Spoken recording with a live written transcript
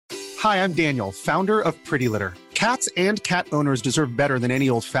Hi, I'm Daniel, founder of Pretty Litter. Cats and cat owners deserve better than any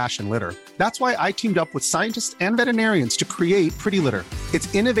old-fashioned litter. That's why I teamed up with scientists and veterinarians to create Pretty Litter.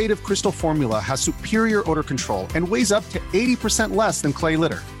 Its innovative crystal formula has superior odor control and weighs up to 80% less than clay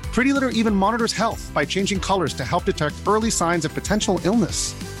litter. Pretty Litter even monitors health by changing colors to help detect early signs of potential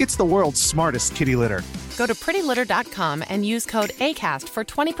illness. It's the world's smartest kitty litter. Go to prettylitter.com and use code ACAST for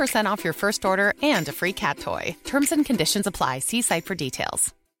 20% off your first order and a free cat toy. Terms and conditions apply. See site for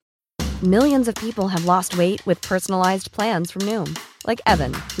details. Millions of people have lost weight with personalized plans from Noom. Like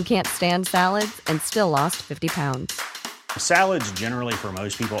Evan, who can't stand salads and still lost 50 pounds. Salads generally for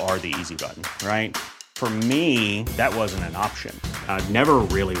most people are the easy button, right? For me, that wasn't an option. I never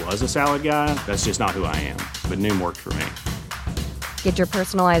really was a salad guy. That's just not who I am. But Noom worked for me. Get your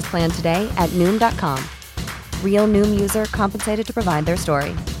personalized plan today at Noom.com. Real Noom user compensated to provide their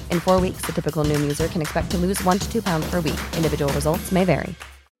story. In 4 weeks, the typical Noom user can expect to lose 1 to 2 pounds per week. Individual results may vary.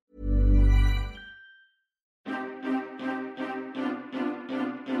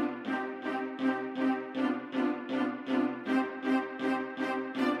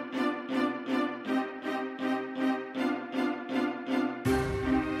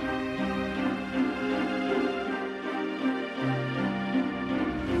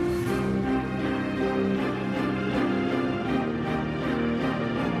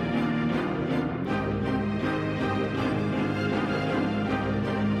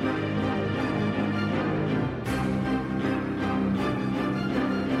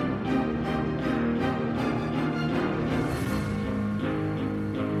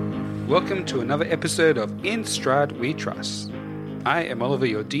 Welcome to another episode of In Stride We Trust. I am Oliver,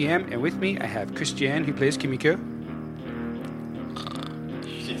 your DM, and with me I have Christiane, who plays Kimiko.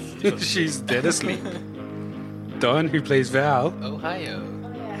 She's dead asleep. Don, who plays Val. Ohio.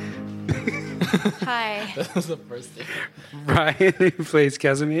 Hi. That was the first thing. Ryan, who plays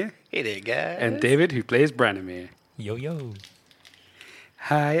Casimir. Hey there, guys. And David, who plays Branimir. Yo, yo.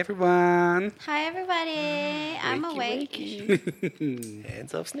 Hi, everyone. Hi, everybody. I'm awake.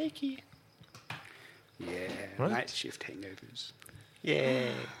 Hands up, Snaky. Yeah, What? night shift hangovers. Yeah.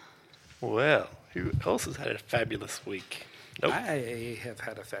 Well, who else has had a fabulous week? Nope. I have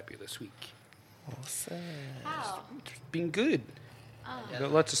had a fabulous week. Awesome. How? It's been good.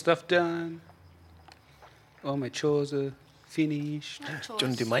 Got lots of stuff done. All my chores are finished. What Do you want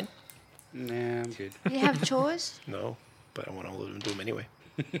chores? to do mine? Nah, I'm good. You have chores? No, but I want all of them to do them anyway.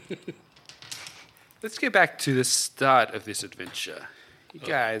 Let's get back to the start of this adventure. You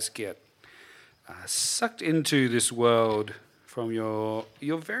guys get sucked into this world from your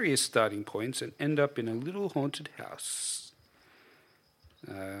various starting points and end up in a little haunted house.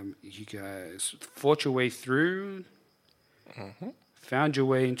 You guys fought your way through, found your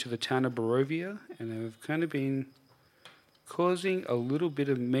way into the town of Barovia, and have kind of been causing a little bit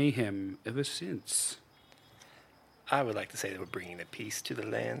of mayhem ever since. I would like to say that we're bringing a peace to the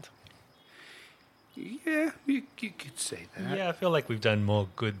land. Yeah, you could say that. Yeah, I feel like we've done more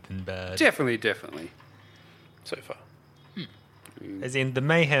good than bad. Definitely. So far. As in, the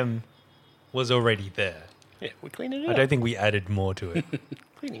mayhem was already there. Yeah, we cleaned it I up. don't think we added more to it.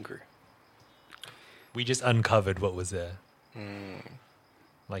 Cleaning crew. We just uncovered what was there.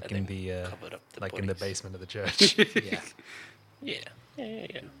 Like And in then the covered up the like in the bodies. basement of the church.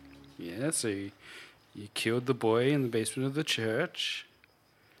 Yeah. Yeah, so you killed the boy in the basement of the church.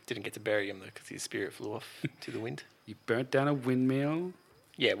 Didn't get to bury him, though, because his spirit flew off to the wind. You burnt down a windmill.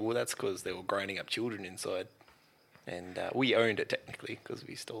 Yeah, well, that's because they were grinding up children inside. And we owned it, technically, because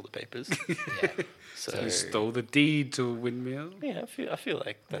we stole the papers. So You stole the deed to a windmill. Yeah, I feel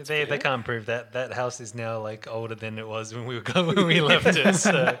like that's they fair. can't prove that. That house is now like older than it was when when we left it.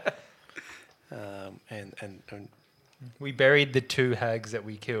 So And we buried the 2 hags that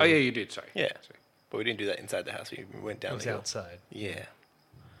we killed. Oh, yeah, you did. Sorry. yeah, Sorry. but we didn't do that inside the house. We went It down was the hill. outside Yeah,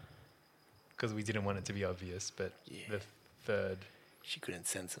 because we didn't want it to be obvious. But Yeah. the third, she couldn't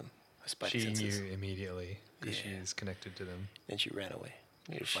sense him. Her spidey she senses. knew immediately because she Yeah. is connected to them. Then she ran away.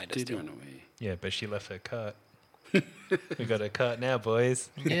 You need to She find us did still. run away. Yeah, but she left her cart. We got a cart now, boys.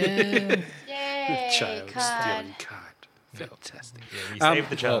 Yay, Child card. stealing card. Fantastic. Yeah, we saved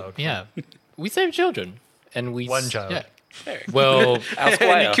the child. Yeah, we saved children, and we One child. Yeah. There. Well, Our And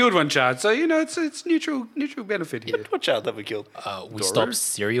squire. you killed one child, so you know it's neutral benefit here. What child have we killed? we Doris? stopped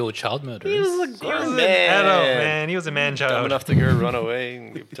serial child murderers. He was a He was grown an man. adult man. He was a man Dumb child. enough to go run away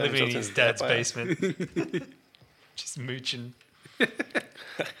and turn Living in himself his into a dad's vampire. basement. Just mooching.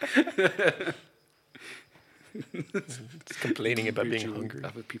 Just complaining about being Ritual hungry.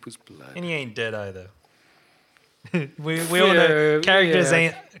 Other people's blood. And he ain't dead either. We all know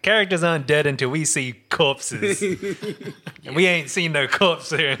Yeah. characters aren't dead until we see corpses. And we ain't seen no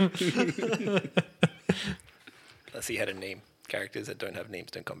corpse here. Unless he had a name. Characters that don't have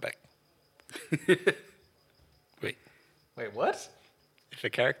names don't come back. Wait. Wait, what? If a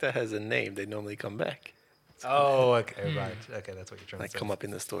character has a name, they normally come back. Oh, okay, right. Okay, that's what you're trying Like to say. come up in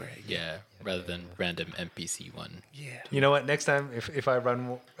the story. Yeah, rather than random NPC one. Yeah. You know what? Next time, if I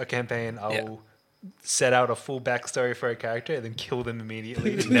run a campaign, I'll Yeah. set out a full backstory for a character and then kill them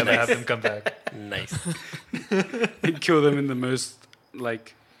immediately and never have them come back. Nice. He'd kill them in the most,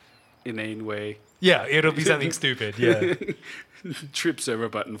 like, inane way. Yeah, it'll be something stupid. Yeah, Trips over a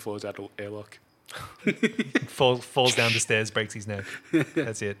button, falls out of airlock. falls down the stairs, breaks his neck.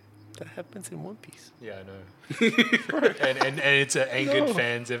 That's it. That happens in One Piece. Yeah, I know. and it's angered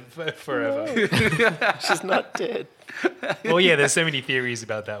fans forever. She's not dead. Well, yeah, there's so many theories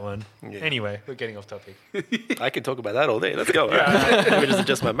about that one. Yeah. Anyway, we're getting off topic. I can talk about that all day. Let's go. All right. Let me just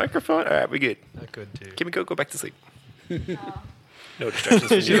adjust my microphone. All right, we're good. I could too. Kimiko, go back to sleep. No distractions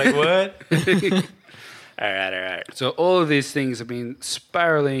from She's you. like, what? All right. So all of these things have been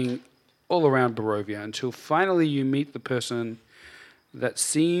spiraling all around Barovia until finally you meet the person that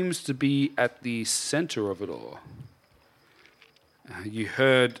seems to be at the center of it all. You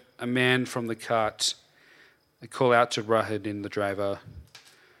heard a man from the cart call out to Rahadin, the driver,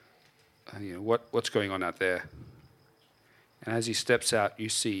 what's going on out there? And as he steps out, you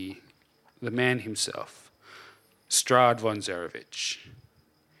see the man himself, Strad von Zarevich.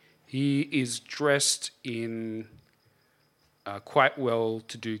 He is dressed in quite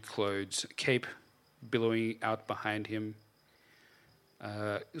well-to-do clothes, a cape billowing out behind him.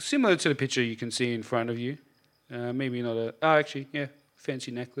 Similar to the picture you can see in front of you. Maybe not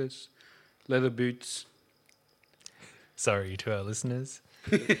fancy necklace, leather boots. Sorry to our listeners.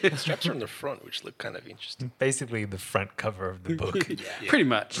 Straps are on the front, which look kind of interesting. Basically, the front cover of the book. Pretty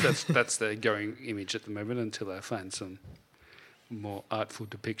much. That's the going image at the moment until I find some more artful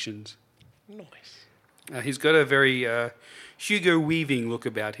depictions. Nice. He's got a very Hugo Weaving look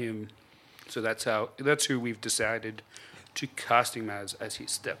about him. So that's who we've decided to cast him as he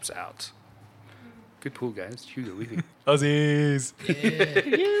steps out. Good pull, guys. Hugo Weaving. Aussies!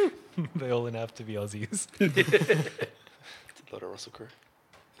 They all have to be Aussies. It's a lot of Russell Crowe.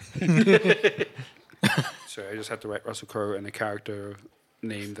 Sorry, I just had to write Russell Crowe and a character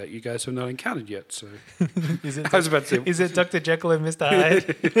name that you guys have not encountered yet. So Is it, I was about to say, is it Dr. Jekyll and Mr.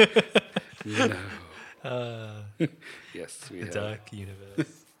 Hyde? no. Yes, we The have. Dark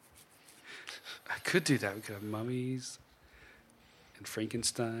Universe. I could do that. We could have mummies and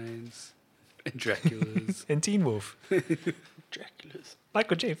Frankensteins and Draculas. And Teen Wolf. Dracula's.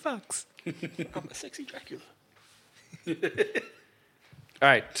 Michael J. Fox. I'm a sexy Dracula. All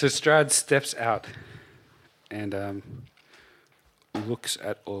right, so Strad steps out and looks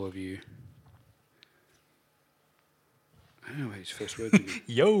at all of you. I don't know what his first words would be.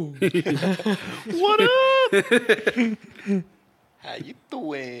 Yo! What up? How you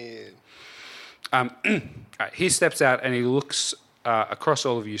doing? All right, he steps out and he looks across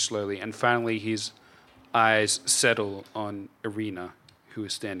all of you slowly, and finally his eyes settle on Irina, who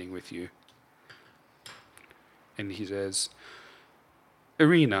is standing with you. And he says,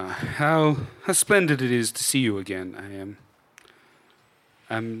 Irina, how splendid it is to see you again.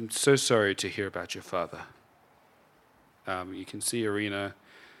 I'm so sorry to hear about your father. You can see Irina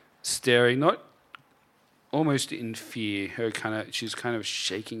staring, not almost in fear. She's kind of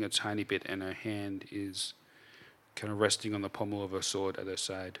shaking a tiny bit, and her hand is kind of resting on the pommel of her sword at her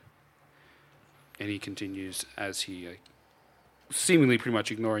side. And he continues as he, seemingly pretty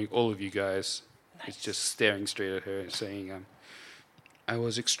much ignoring all of you guys, is just staring straight at her and saying, I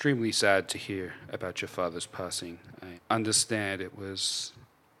was extremely sad to hear about your father's passing. I understand it was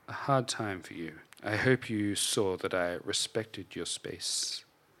a hard time for you. I hope you saw that I respected your space.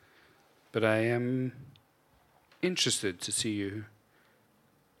 But I am interested to see you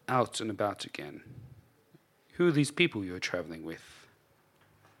out and about again. Who are these people you're traveling with?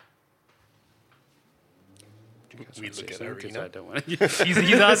 We look at I Irina. don't want to.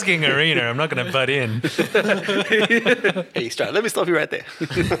 He's asking Irina. I'm not going to butt in. Hey, Strad, let me stop you right there.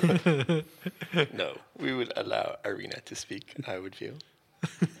 No, we would allow Irina to speak, I would feel.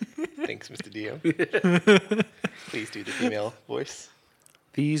 Thanks, Mr. Dio. Please do the female voice.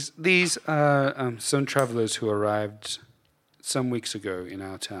 These are some travelers who arrived some weeks ago in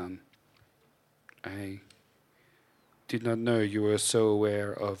our town. I did not know you were so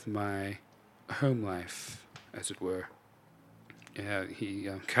aware of my home life, as it were. Yeah, he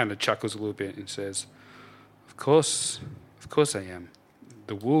kind of chuckles a little bit and says, of course I am.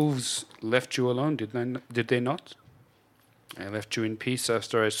 The wolves left you alone, did they not? I left you in peace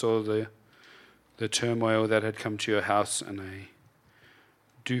after I saw the turmoil that had come to your house, and I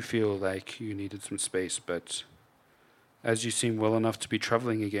do feel like you needed some space, but as you seem well enough to be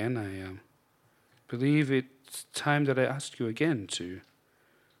traveling again, I believe it's time that I ask you again to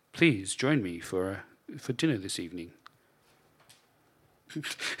please join me for dinner this evening.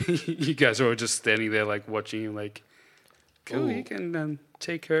 You guys are all just standing there, like, watching him, like, cool, you can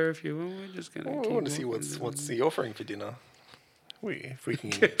take her if you want. We're just going to I want to see what's the offering for dinner. If we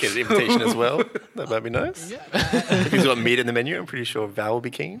can get an invitation as well, that might be nice. Yeah. If he's got meat in the menu, I'm pretty sure Val will be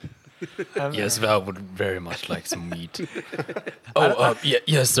keen. Yes, Val would very much like some meat.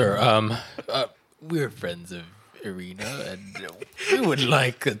 Yes, sir. We're friends of Irina, and we would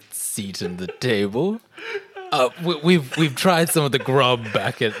like a seat at the table. We've tried some of the grub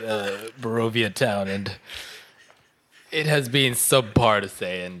back at Barovia Town, and it has been subpar to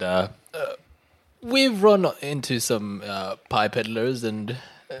say. And we've run into some pie peddlers, and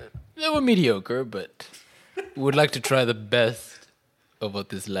they were mediocre, but we would like to try the best of what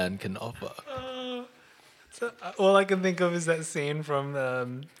this land can offer. So all I can think of is that scene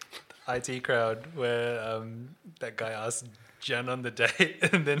from IT Crowd where that guy asked Jen on the date,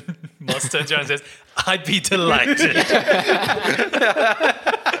 and then Moss turns around and says, "I'd be delighted."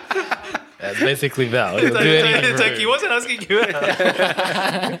 That's basically Val. He'll do anything It's for like her. he wasn't asking you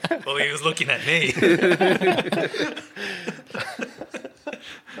out. Well, he was looking at me.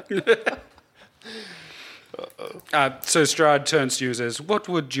 So Strahd turns to you and says, what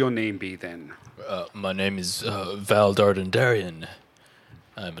would your name be then? My name is Val Dardendarian.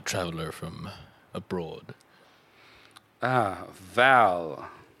 I'm a traveler from abroad. Ah, Val.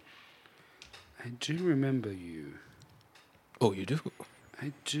 I do remember you. Oh, you do?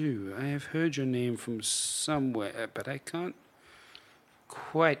 I do. I have heard your name from somewhere, but I can't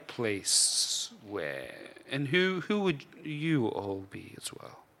quite place where. And who would you all be as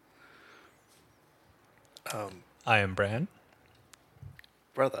well? I am Bran.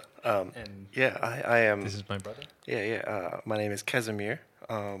 Brother. And yeah, I am. this is my brother. Yeah. My name is Casimir.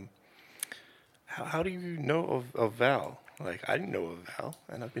 How do you know of Val? Like, I didn't know of Val,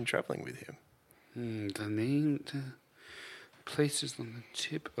 and I've been traveling with him. The name, the place is on the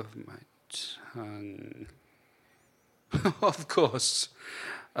tip of my tongue. Of course.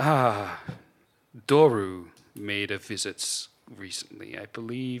 Doru made a visit recently. I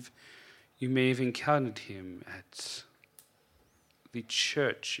believe you may have encountered him at the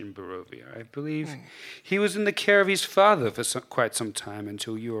church in Barovia. I believe he was in the care of his father for quite some time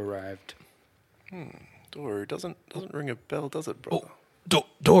until you arrived. Doru doesn't ring a bell, does it, brother?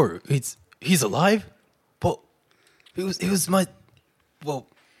 Doru, he's alive? Well, he was my, well,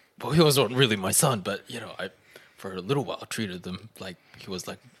 he wasn't really my son, but, I, for a little while, treated him like he was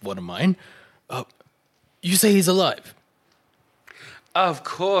like one of mine. You say he's alive? Of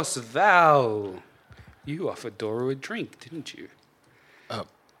course, Val. You offered Doru a drink, didn't you? Well,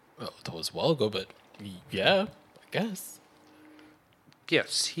 that was a while ago, but yeah, I guess.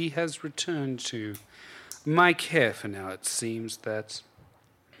 Yes, he has returned to my care for now. It seems that,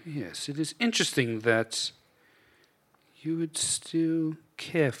 yes, it is interesting that you would still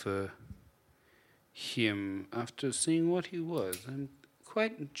care for him after seeing what he was. I'm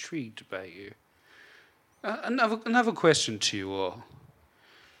quite intrigued by you. Another question to you all.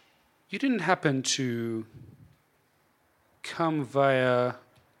 You didn't happen to come via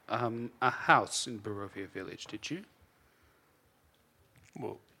a house in Barovia Village, did you?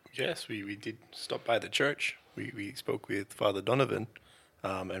 Well, yes, we did stop by the church. We spoke with Father Donovan,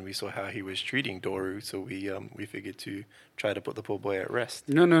 and we saw how he was treating Doru, so we figured to try to put the poor boy at rest.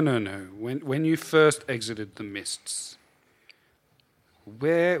 No. When you first exited the mists,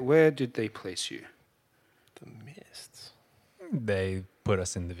 where did they place you? The mists. They put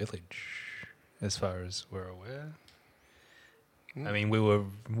us in the village, as far as we're aware. I mean, we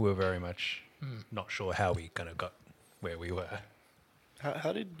were very much not sure how we kind of got where we were.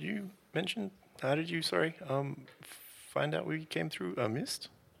 How did you find out we came through a mist?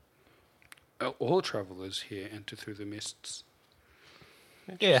 All travelers here enter through the mists.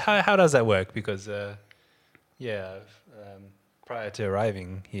 Yeah, how does that work? Because, prior to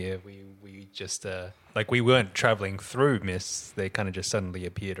arriving here, we just, we weren't traveling through mists. They kind of just suddenly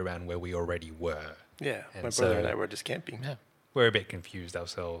appeared around where we already were. Yeah, And my so- brother and I were just camping. Yeah. We're a bit confused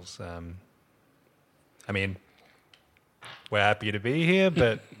ourselves. I mean, we're happy to be here,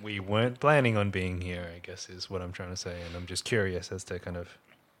 but we weren't planning on being here, I guess is what I'm trying to say. And I'm just curious as to kind of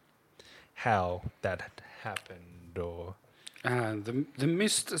how that happened or... The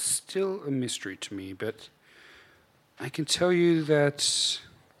mist is still a mystery to me, but I can tell you that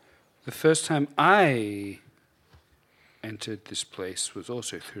the first time I entered this place was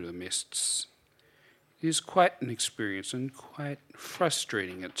also through the mists. It is quite an experience and quite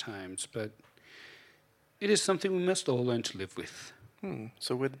frustrating at times, but it is something we must all learn to live with.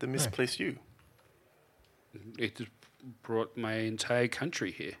 So where did the mist place you? It has brought my entire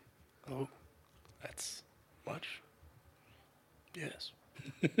country here. Oh, that's much. Yes.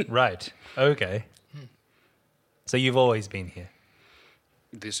 Right. Okay. So you've always been here.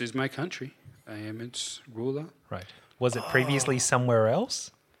 This is my country. I am its ruler. Right. Was it previously somewhere else?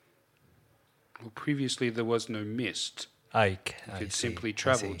 Well, previously there was no mist. I You could see, simply I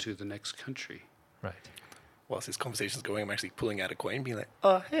travel see. to the next country. Right. Whilst this conversation's going, I'm actually pulling out a coin, being like,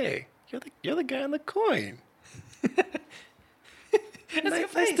 "Oh, hey, you're the guy on the coin.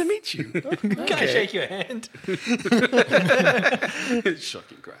 nice to meet you. Can I shake your hand?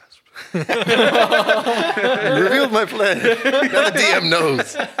 Shocking grasp. Revealed my plan. Now the DM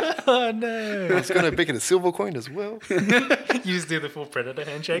knows. Oh no! I was going to make it a silver coin as well. You just do the full predator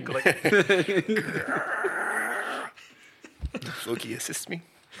handshake, like Loki assist me.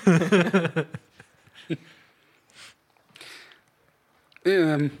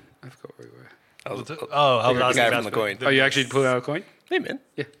 I forgot where we were. I was, I was the asking guy about from the coin. Oh, you actually pulled out a coin? Hey, man.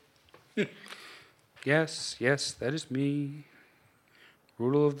 Yeah. Yes, that is me.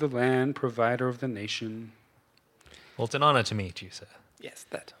 Ruler of the land, provider of the nation. Well, it's an honor to meet you, sir. Yes,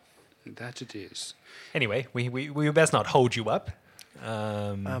 that. That it is. Anyway, we best not hold you up.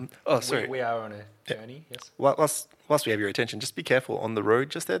 Sorry. We are on a journey. Yes. Whilst we have your attention, just be careful on the road.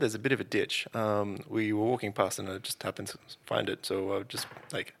 Just there's a bit of a ditch. We were walking past and I just happened to find it. So just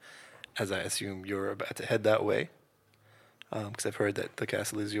like, as I assume you're about to head that way, because I've heard that the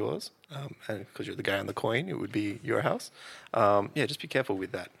castle is yours, and because you're the guy on the coin, it would be your house. Yeah, just be careful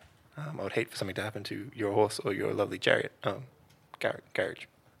with that. I would hate for something to happen to your horse or your lovely chariot, carriage.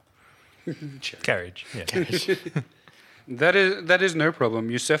 Carriage. Yeah. That is no problem.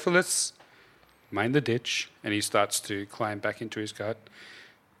 Eucephalus, mind the ditch, and he starts to climb back into his cart.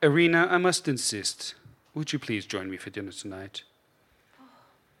 Arena, I must insist. Would you please join me for dinner tonight?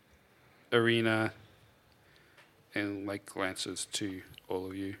 Arena, and like glances to all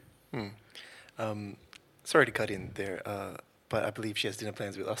of you. Sorry to cut in there, but I believe she has dinner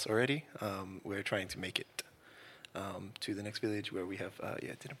plans with us already. We're trying to make it to the next village where we have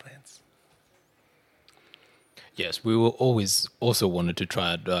dinner plans. Yes, we will always also wanted to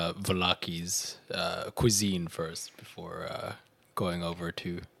try out Valaki's cuisine first before going over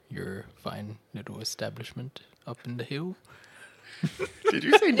to your fine little establishment up in the hill. Did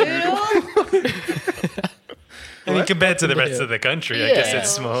you say noodle? I mean, compared to the rest of the country, I guess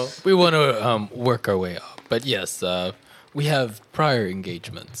it's small. We want to work our way up, but yes, we have prior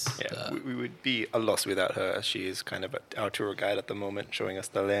engagements. Yeah, we would be a loss without her, as she is kind of our tour guide at the moment, showing us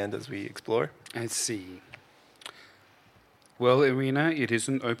the land as we explore. I see. Well, Irina, it is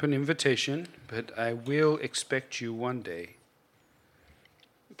an open invitation, but I will expect you one day.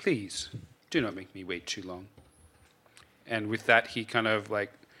 Please, do not make me wait too long. And with that, he kind of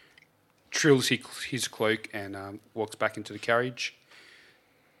like trills his cloak and walks back into the carriage.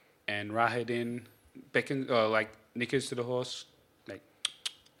 And Rahadin beckons, nickers to the horse, like,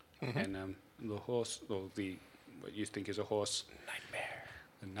 and the horse, or what you think is a horse,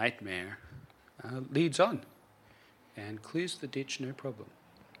 the nightmare, leads on. And clears the ditch, no problem.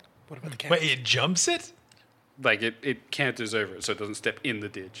 What about the cat? Wait, it jumps it? Like it canters over it, so it doesn't step in the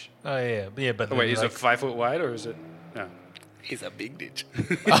ditch. Oh yeah, but. Oh, wait, is it 5 foot wide or is it? No. He's a big ditch.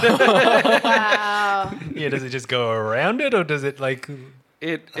 Wow. Yeah, does it just go around it, or does it like?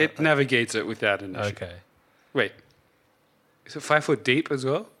 It navigates it without an issue. Okay. Wait, is it 5 foot deep as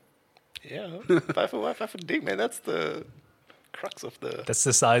well? Yeah, 5 foot wide, 5 foot deep, man. That's the crux of the. That's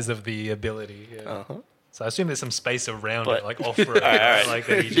the size of the ability. Yeah. So I assume there's some space around But- it, like off road, Alright. like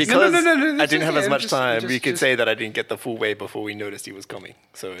that. You just, Because No, I didn't have as much just- time, just- we could just- say that I didn't get the full way before we noticed he was coming.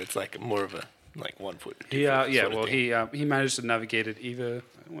 So it's like more of a 1 foot. Yeah, difference sort of well, thing. he managed to navigate it either.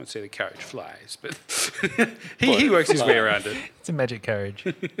 I don't want to say the carriage flies, but he works his way around it. it's a magic carriage.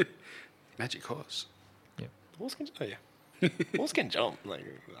 Magic horse. Horse can, horse can jump. Like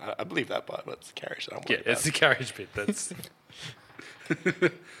I believe that part, but it's the carriage that I'm Yeah, worried it's the about. carriage bit. That's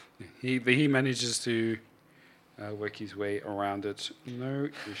he manages to work his way around it. No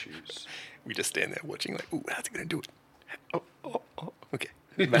issues. We just stand there watching, like, ooh, how's he gonna do it? Oh, okay.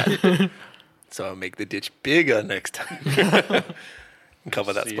 Mad. So I'll make the ditch bigger next time. And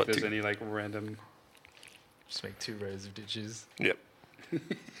cover that See spot if there's too. any like random. Just make 2 rows of ditches. Yep.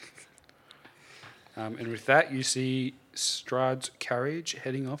 And with that, you see Strahd's carriage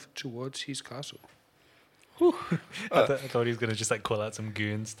heading off towards his castle. I thought he was gonna just like call out some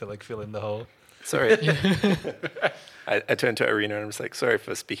goons to like fill in the hole. Sorry. I turned to Arena and I was like, sorry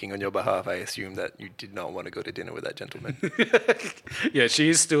for speaking on your behalf. I assume that you did not want to go to dinner with that gentleman. Yeah,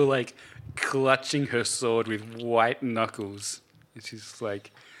 she's still like clutching her sword with white knuckles. And she's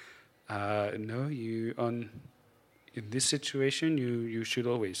like, no, in this situation, you should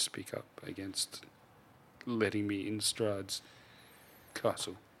always speak up against letting me in Strahd's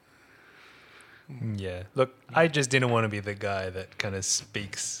castle. Yeah. Look, I just didn't want to be the guy that kind of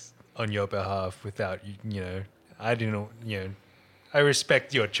speaks on your behalf without, I didn't, I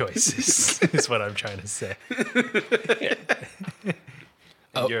respect your choices, is what I'm trying to say.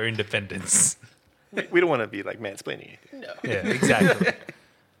 And your independence. We don't want to be like mansplaining anything. No. Yeah, exactly.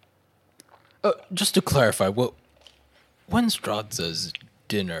 Just to clarify, when Strahd says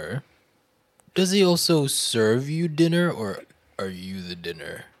dinner, does he also serve you dinner, or are you the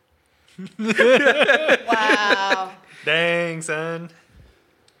dinner? Wow. Dang, son.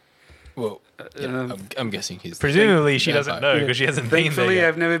 Well, I'm guessing he's... Presumably she doesn't know because she hasn't been there Thankfully, yet.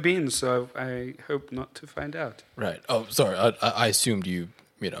 I've never been, so I hope not to find out. Right. Oh, sorry. I assumed you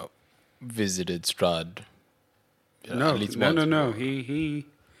visited Strahd. No, at least no. once.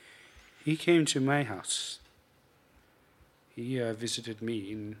 He came to my house. He visited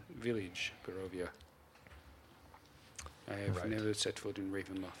me in village, Barovia. I have never set foot in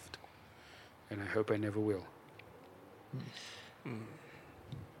Ravenloft, and I hope I never will.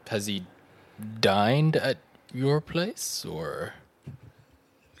 Has he dined at your place, or?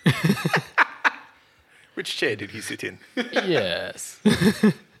 Which chair did he sit in? Yes.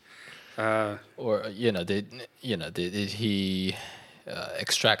 Or did he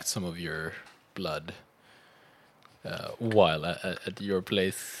extract some of your blood while at your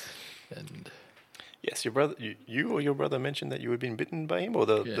place? And Yes, your brother. You or your brother mentioned that you had been bitten by him, or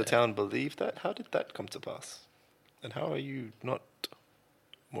the town believed that. How did that come to pass? And how are you not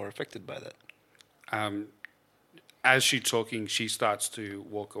more affected by that? As she's talking, she starts to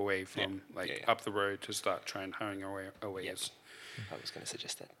walk away from up the road to start trying hurrying away as I was going to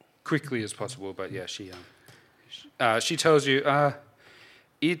suggest that. quickly as possible. But yeah, she tells you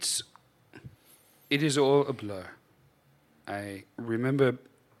it is all a blur. I remember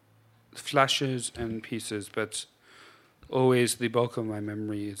flashes and pieces, but always the bulk of my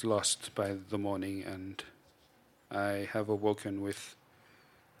memory is lost by the morning, and I have awoken with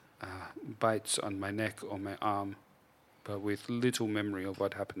bites on my neck or my arm, but with little memory of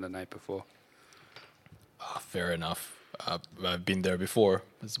what happened the night before. fair enough. I've been there before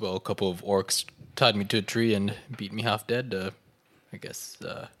as well. A couple of orcs tied me to a tree and beat me half dead. I guess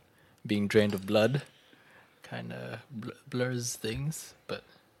being drained of blood kind of blurs things, but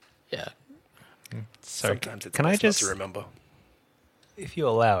yeah. Sorry, Sometimes it's can I best not just to remember. if you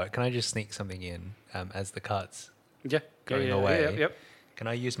allow it, can I just sneak something in as the cart's going away? Yep. Can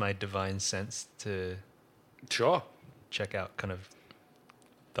I use my divine sense to Sure. check out kind of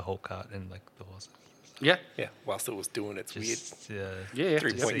the whole cart and like the horses? Yeah. Yeah, whilst it was doing its Just Yeah.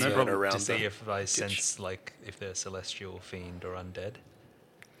 3-point no turn problem. around to see the if I ditch. sense like if they're celestial, fiend, or undead.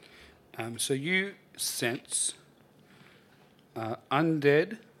 So you sense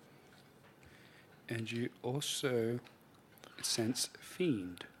undead, and you also sense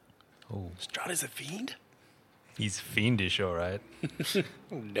fiend. Oh, Strahd is a fiend? he's fiendish, all right.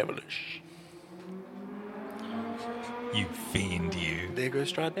 Devilish. You fiend, you. There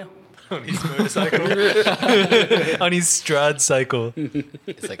goes Strahd now. On his motorcycle. On his Strahd cycle.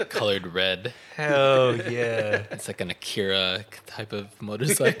 It's like colored red. Hell yeah. It's like an Akira type of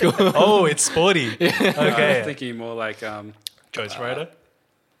motorcycle. Oh, it's sporty. I was Okay. thinking more like Ghost Rider?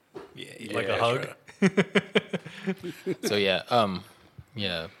 Like a hug? So yeah,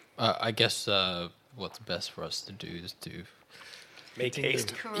 I guess what's best for us to do is to Make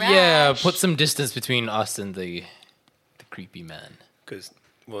haste. put some distance between us and the creepy man. Because,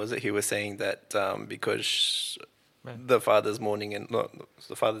 what was it? He was saying that because the father's mourning and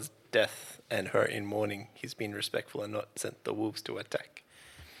the father's death and her in mourning, he's been respectful and not sent the wolves to attack.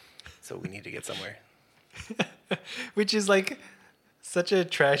 So we need to get somewhere. Which is like such a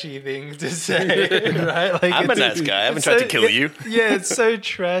trashy thing to say, right? Like I'm a it's nice guy. I haven't it's tried to kill you. Yeah, it's so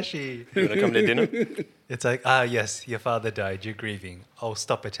trashy. You want to come to dinner? It's like, yes, your father died, you're grieving. I'll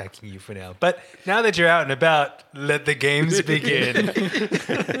stop attacking you for now. But now that you're out and about, let the games begin.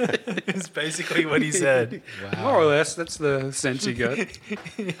 It's basically what he said. more or less. That's the sense you got.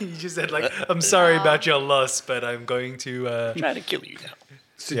 He just said, like, I'm sorry about your loss, but I'm going to... Try to kill you now.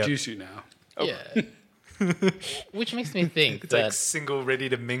 Seduce you now. Yeah. Which makes me think It's like that single, ready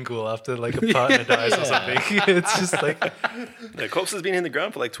to mingle after like a partner dies or something. It's just like... The corpse has been in the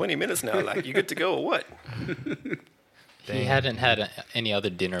ground for like 20 minutes now. Like, you good to go or what? He hadn't had any other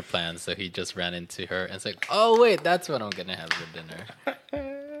dinner plans, so he just ran into her and said, "Oh wait, that's what I'm gonna have for dinner."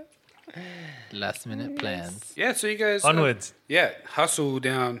 Last minute plans. Yeah, so you guys Onwards. hustle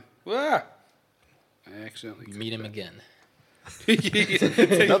down. Wah! I accidentally Meet him again.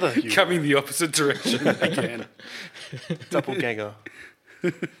 Another human. coming the opposite direction again. Doppelganger.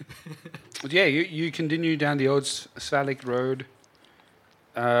 But yeah, you continue down the old Svalik road.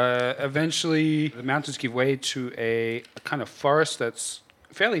 Eventually, the mountains give way to a kind of forest that's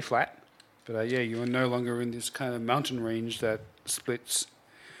fairly flat. But yeah, you are no longer in this kind of mountain range that splits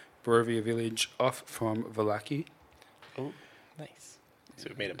Barovia village off from Valaki. Oh, nice. So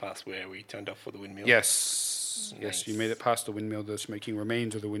we made it past where we turned off for the windmill. Yes, yes, you made it past the windmill, the smoking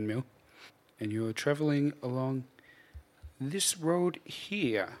remains of the windmill. And you're traveling along this road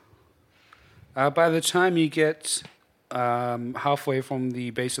here. By the time you get halfway from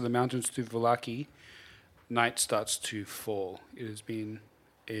the base of the mountains to Valaki, night starts to fall. It has been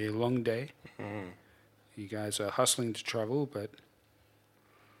a long day. You guys are hustling to travel, but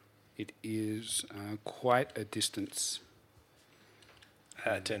it is quite a distance.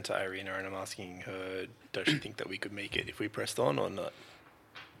 I turned to Irina and I'm asking her, does she think that we could make it if we pressed on or not?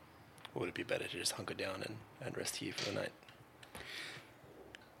 Or would it be better to just hunker down and rest here for the night?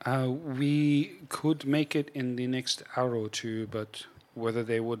 We could make it in the next hour or two, but whether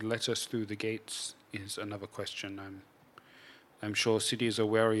they would let us through the gates is another question. I'm sure cities are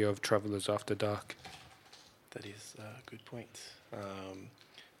wary of travelers after dark. That is a good point. Do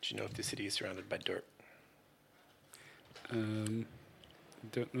you know if the city is surrounded by dirt?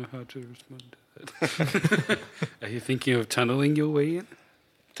 Don't know how to respond to that. Are you thinking of tunneling your way in?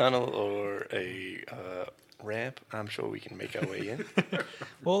 Tunnel or a ramp? I'm sure we can make our way in.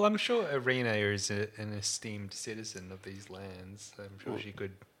 Well, I'm sure Irina is an esteemed citizen of these lands. I'm sure she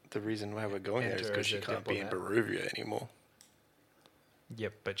could. The reason why we're going there is Enter because as she a can't be in diplomat. Barovia anymore.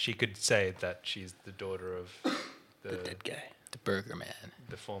 Yep, but she could say that she's the daughter of The dead guy. The Burger Man.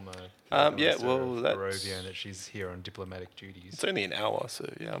 the former Yeah, Master well, of that's- Barovia, and that she's here on diplomatic duties. It's only an hour, so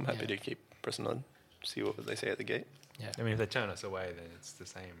yeah, I'm happy Yeah. to keep pressing on. See what they say at the gate. Yeah. I mean, if they turn us away, then it's the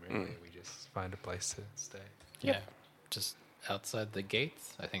same, really. We just find a place to stay. Yeah. Just outside the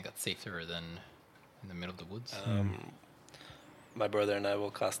gates. I think that's safer than in the middle of the woods. My brother and I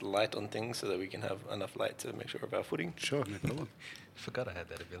will cast light on things so that we can have enough light to make sure of our footing. Sure, no problem. Forgot I had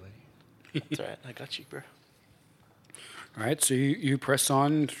that ability. That's all right. I got you, bro. All right, so you press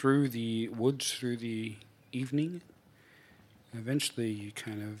on through the woods through the evening. Eventually, you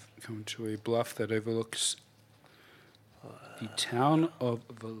kind of come to a bluff that overlooks the town of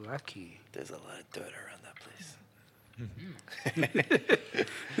Valaki. There's a lot of dirt around that place.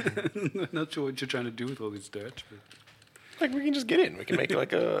 Not sure what you're trying to do with all this dirt. But Like we can just get in. We can make like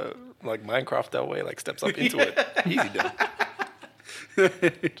Minecraft that way, like steps up into it. Easy done.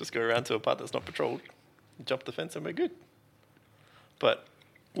 Just go around to a part that's not patrolled, jump the fence, and we're good. But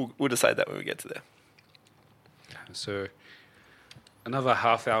we'll decide that when we get to there. So another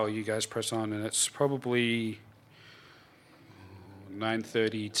half hour you guys press on, and it's probably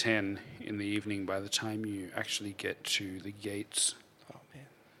 9:30, 10 in the evening by the time you actually get to the gates. Oh man,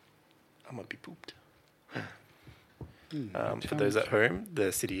 I'm gonna be pooped. For those at home,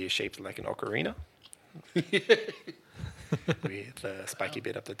 the city is shaped like an ocarina, with a spiky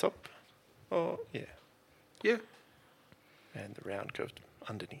bit up the top. Oh yeah, Yeah. and the round curved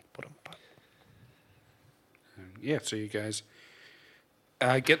underneath bottom part. Yeah, so you guys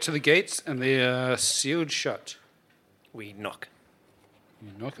get to the gates, and they are sealed shut. We knock.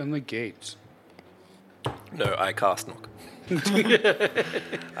 You knock on the gates. No, I cast knock.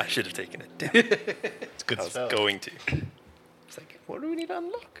 I should have taken it down. It's good I was going to. It's like, what do we need to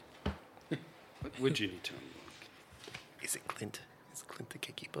unlock? What would you need to unlock? Is it Clint? Is Clint the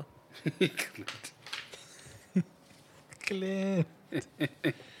gatekeeper?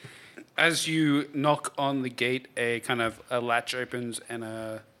 As you knock on the gate, a kind of a latch opens, and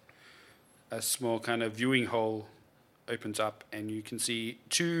a small kind of viewing hole opens up, and you can see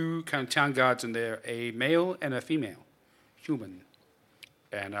two kind of town guards in there, a male and a female human.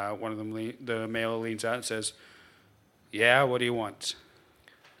 And one of them, the male, leans out and says, "Yeah, what do you want?"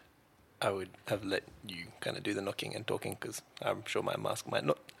 I would have let you kind of do the knocking and talking because I'm sure my mask might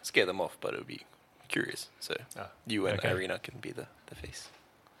not scare them off, but it would be curious. So you and okay. Irina can be the face.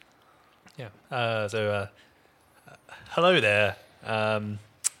 Yeah. Hello there.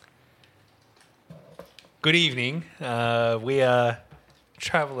 Good evening. We are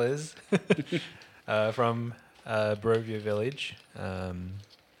travelers from Barovia Village.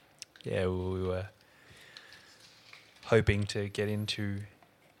 We were hoping to get into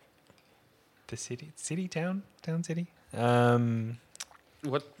the city, town city. What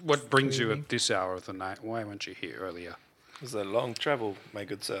brings you at this hour of the night? Why weren't you here earlier? It was a long travel, my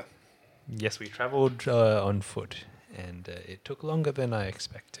good sir. Yes, we travelled on foot, and it took longer than I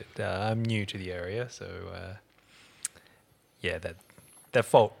expected. I'm new to the area, so yeah, that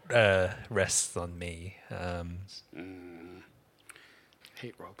fault rests on me.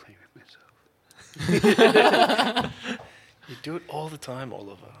 Hate role playing with myself. You do it all the time,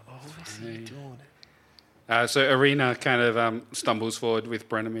 Oliver. Always see you doing it. So Arena kind of stumbles forward with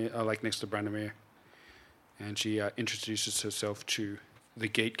Branimir, like next to Branimir, and she introduces herself to the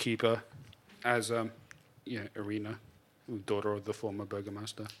gatekeeper as Arena, daughter of the former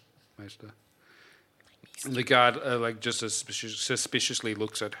burgomaster. Meister. And the guard just suspiciously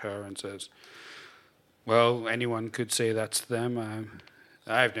looks at her and says, "Well, anyone could say that's them.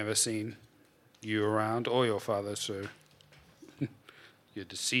 I've never seen you around or your father, so your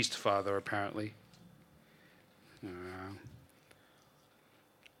deceased father apparently.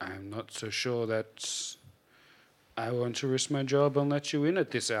 I'm not so sure that I want to risk my job and let you in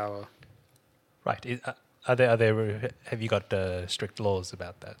at this hour." Right. Are there? Have you got strict laws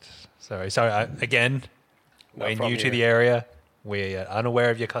about that? Sorry. Again, we're new to the area. We're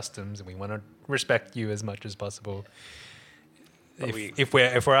unaware of your customs, and we want to respect you as much as possible. If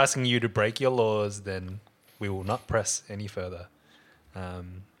we're asking you to break your laws, then we will not press any further.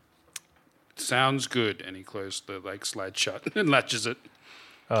 Sounds good. And he closed the slide shut and latches it.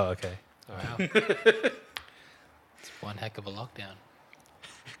 Oh, okay. All right. It's one heck of a lockdown.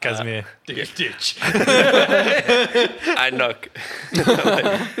 Casimir, ditch. I knock.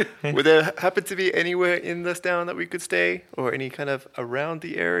 Would there happen to be anywhere in this town that we could stay, or any kind of around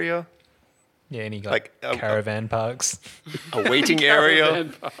the area? Yeah, any caravan parks? A waiting area?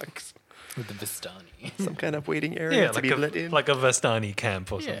 Caravan parks. With the Vistani. Some kind of waiting area to be let in? Like a Vistani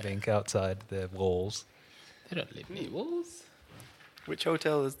camp or something outside the walls. They don't live near walls. Which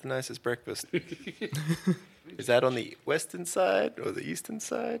hotel is the nicest breakfast? Is that on the western side or the eastern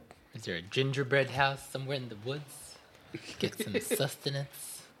side? Is there a gingerbread house somewhere in the woods? Get some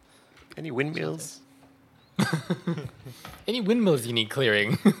sustenance. Any windmills? Any windmills you need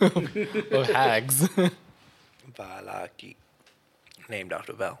clearing? Or hags? Valaki. Named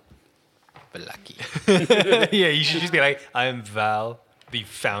after Val. Valaki. Yeah, you should just be like, I'm Val, the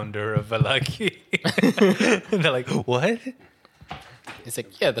founder of Valaki. And they're like, what? It's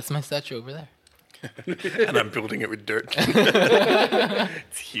like, yeah, that's my statue over there. And I'm building it with dirt.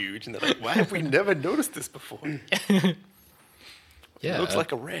 It's huge. And they're like, why have we never noticed this before? Yeah. It looks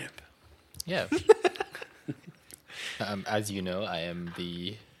like a ramp. Yeah. As you know, I am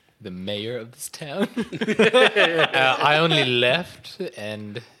the mayor of this town. I only left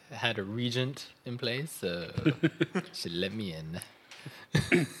and had a regent in place, so she let me in.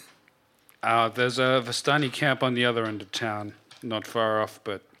 There's a Vistani camp on the other end of town, not far off,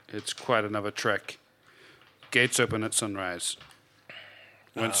 but it's quite another trek. Gates open at sunrise.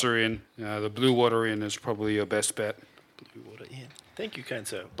 Once you're in, the Blue Water Inn is probably your best bet. Blue Water Inn. Thank you, kind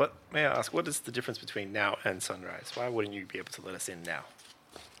sir. But may I ask, what is the difference between now and sunrise? Why wouldn't you be able to let us in now?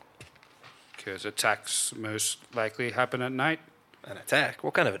 Because attacks most likely happen at night. An attack?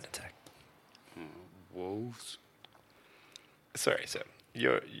 What kind of an attack? Wolves. Sorry, sir.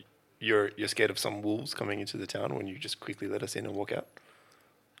 You're scared of some wolves coming into the town when you just quickly let us in and walk out?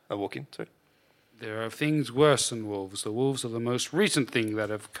 Walk in, sorry. There are things worse than wolves. The wolves are the most recent thing that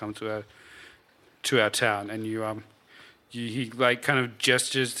have come to our town. And he kind of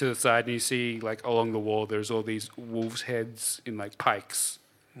gestures to the side, and you see along the wall there's all these wolves' heads in pikes.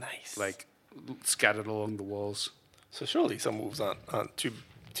 Nice. Scattered along the walls. So surely some wolves aren't too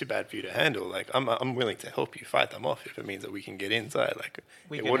bad for you to handle. I'm willing to help you fight them off if it means that we can get inside.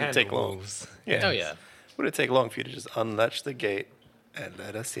 It wouldn't take long. Wolves. Yeah. Oh, yeah. Would it take long for you to just unlatch the gate and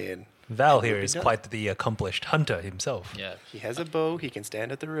let us in? Val here is quite the accomplished hunter himself. Yeah. He has a bow. He can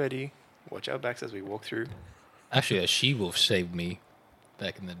stand at the ready. Watch our backs as we walk through. Actually, a she-wolf saved me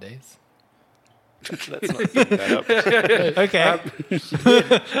back in the days. Let's not bring that up. Okay.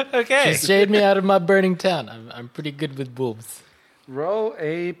 Okay. She saved me out of my burning town. I'm pretty good with wolves. Roll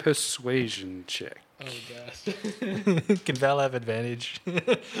a persuasion check. Oh, gosh. Can Val have advantage?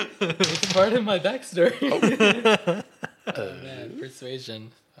 It's part of my backstory. Oh, man.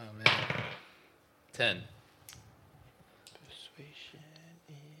 Persuasion. Oh, man. 10. Persuasion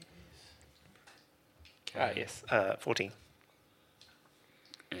is... yes. 14.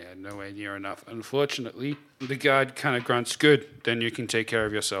 Yeah, nowhere near enough. Unfortunately, the guard kind of grunts, "Good, then you can take care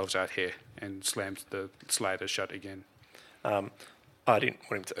of yourselves out here," and slams the slider shut again. Oh, I didn't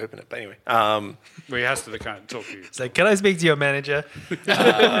want him to open it, but anyway. Well, he has to kind of talk to you. It's like, can I speak to your manager?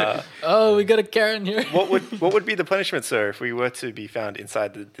 Oh, we got a Karen here. What would be the punishment, sir, if we were to be found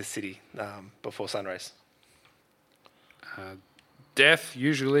inside the city before sunrise? Death,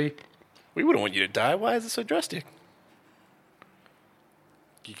 usually. We wouldn't want you to die. Why is it so drastic?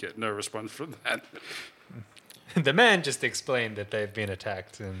 You get no response from that. The man just explained that they've been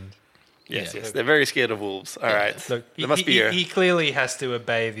attacked, and Yes, Yeah. yes. They're very scared of wolves. All right. look, There must be he clearly has to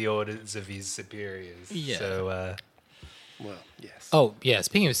obey the orders of his superiors. Yeah. So, Well, yes. Oh, yeah,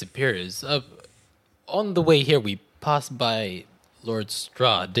 speaking of superiors, on the way here we passed by Lord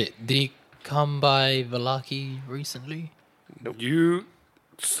Strahd. Did he come by Valaki recently? You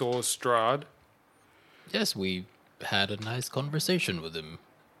saw Strahd. Yes, we had a nice conversation with him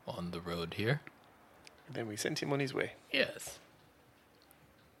on the road here. Then we sent him on his way. Yes.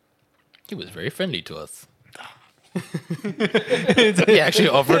 He was very friendly to us. He actually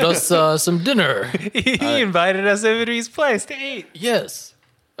offered us some dinner. he invited us over to his place to eat. Yes.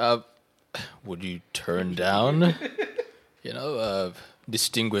 Would you turn down,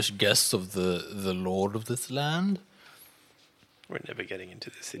 distinguished guests of the lord of this land? We're never getting into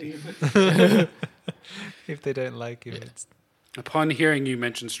the city. If they don't like him, it's Upon hearing you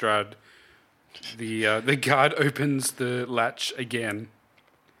mention Strahd, the guard opens the latch again,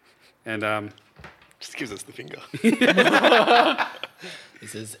 and Just gives us the finger. He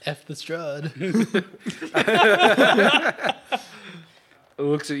says, F the Strahd.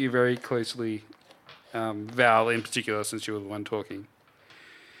 looks at you very closely, Val in particular, since you were the one talking.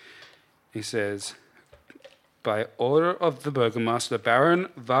 He says, by order of the Burgomaster, Baron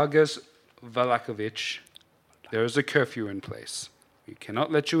Vargas Valakovich, there is a curfew in place. We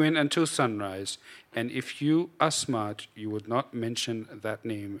cannot let you in until sunrise, and if you are smart, you would not mention that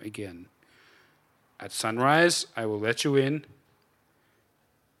name again. At sunrise, I will let you in.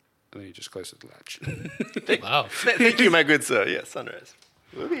 And then he just closes the latch. Wow. Thank you, my good sir. Yes, sunrise.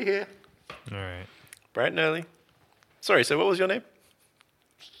 We'll be here. all right. Bright and early. Sorry, sir, what was your name?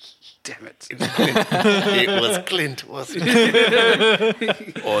 Damn it. It was Clint, wasn't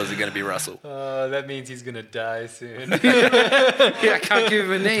it? Or is it going to be Russell? That means he's gonna die soon. Yeah, I can't give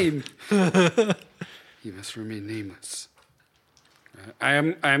him a name. He must remain nameless. I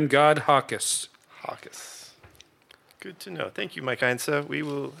am God Harkus. Harkus. Good to know. Thank you, my kind sir. We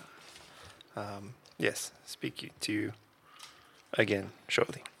will, speak to you again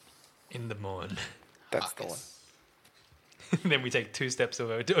shortly. In the morn. That's the one. Then we take 2 steps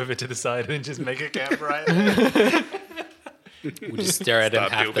over to the side and just make a camp right there. We just stare at him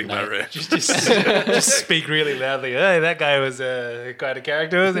Start half the building my night. ranch. Just speak really loudly. Hey, that guy was quite a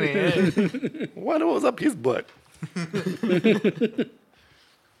character, wasn't he? Yeah. What was up his butt?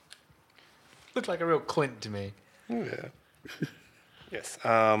 Looked like a real Clint to me. Yeah. Yes.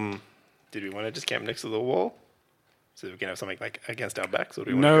 Did we want to just camp next to the wall? So we can have something like against our backs? Or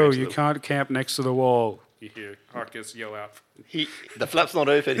do we want to go No, next to you the- can't camp next to the wall. You hear Harkus yell out. The flap's not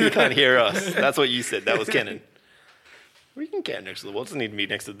open. He can't hear us. That's what you said. That was Kenan. We can camp next to the wall. It doesn't need to be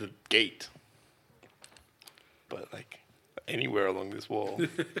next to the gate. But, like, anywhere along this wall.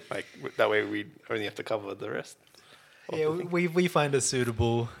 Like, that way we only have to cover the rest. Yeah, we find a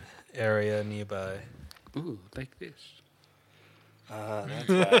suitable area nearby. Ooh, like this. That's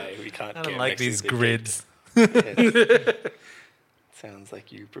why we can't I camp don't like next to these the grids. gate. Yes. Sounds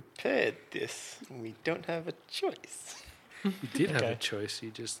like you prepared this. We don't have a choice. You did have a choice.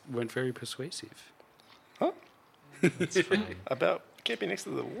 You just weren't very persuasive. Huh? That's fine. About camping next to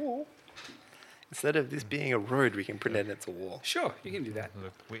the wall. Instead of this being a road, we can pretend it's a wall. Sure, you can do that.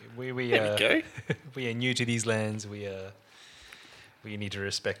 Look, we There we go. we are new to these lands. We need to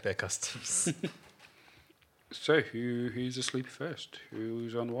respect their customs. So, who's asleep first?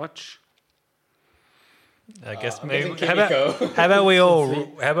 Who's on watch? I guess I'm maybe. guessing How Kimiko.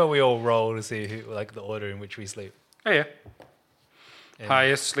 about we all roll to see who, like, the order in which we sleep? Oh, yeah. And-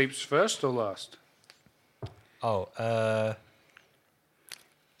 Highest sleeps first or last?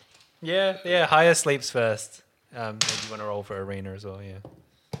 Yeah. Higher sleeps first. Maybe you want to roll for arena as well. Yeah.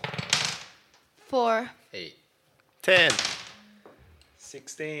 4. Hey, 10.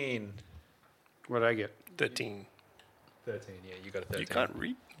 16. What'd I get? 13. 13. Yeah, you got a 13. You can't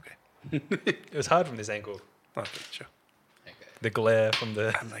read? Okay. It was hard from this angle. Okay, sure. okay. The glare from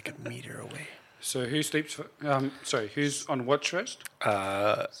the. I'm like a meter away. So, who sleeps who's on watch first?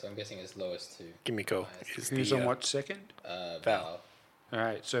 So I'm guessing it's lowest two. Kimiko is Who's the on watch second? Val. All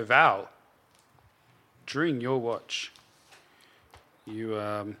right, so Val, during your watch, you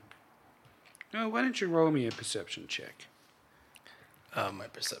why don't you roll me a perception check? My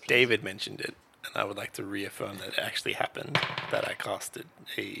perception. David mentioned it and I would like to reaffirm that it actually happened, that I casted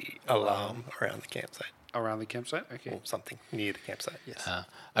a alarm around the campsite. Around the campsite? Okay. Or something near the campsite, yes.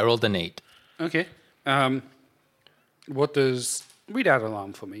 I rolled an 8. Okay. What does... Read out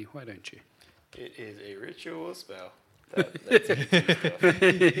alarm for me, why don't you? It is a ritual spell. That's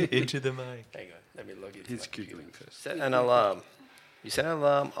Into the mic. Hang on, let me log into He's my computer. Googling first. Set an alarm. You set an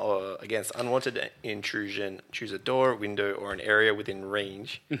alarm against unwanted intrusion. Choose a door, window, or an area within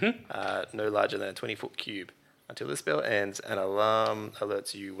range, no larger than a 20-foot cube. Until the spell ends, an alarm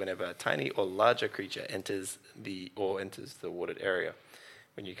alerts you whenever a tiny or larger creature enters the watered area.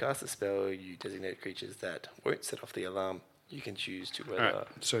 When you cast a spell, you designate creatures that won't set off the alarm. You can choose to whether... All right,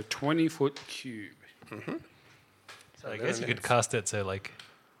 so 20-foot cube. So I guess you could cast it so like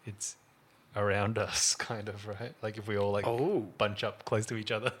it's around us, kind of, right? Like if we all like bunch up close to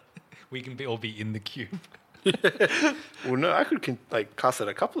each other, we can all be in the cube. Well, no, I could cast it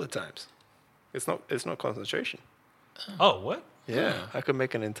a couple of times. It's not concentration. Oh, what? Yeah, I could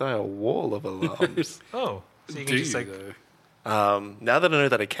make an entire wall of alarms. Oh, so you can just like... Now that I know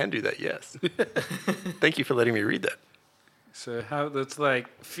that I can do that, yes. Thank you for letting me read that. So that's like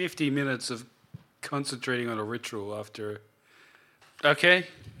 50 minutes of concentrating on a ritual after... Okay.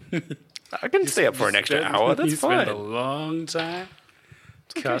 I can stay up for an extra hour, that's fine. You spend a long time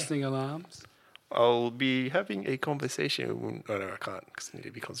casting alarms. I'll be having a conversation. Oh, no, I can't because I need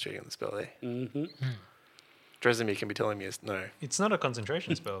to be concentrating on the spell there. Mm-hmm. Dresimir can be telling me no. It's not a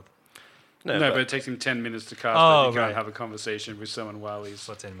concentration spell. No, but it takes him 10 minutes to cast. Oh, but you right. can't have a conversation with someone while he's...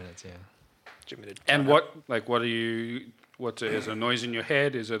 For 10 minutes, yeah. And is a noise in your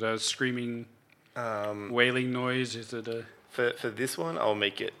head? Is it a screaming, wailing noise? Is it a... For this one, I'll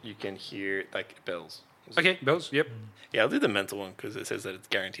make it, you can hear like bells. Okay, bells, yep. Yeah, I'll do the mental one because it says that it's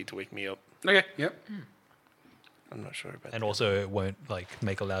guaranteed to wake me up. Okay, yep. I'm not sure about that. And also it won't like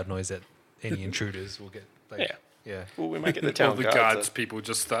make a loud noise that any intruders will get. Like, yeah. Well, we might get the town All the guards people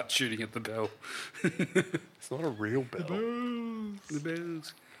just start shooting at the bell. It's not a real bell. The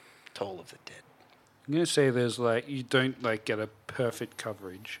bells. Toll of the dead. I'm going to say there's you don't get a perfect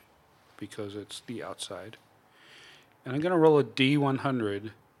coverage because it's the outside. And I'm going to roll a D100,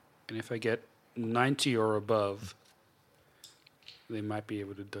 and if I get 90 or above, they might be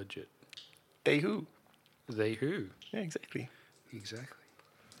able to dodge it. They who? They who? Yeah, exactly. Exactly.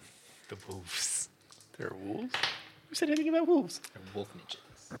 The wolves. There are wolves? Who said anything about wolves? They're wolf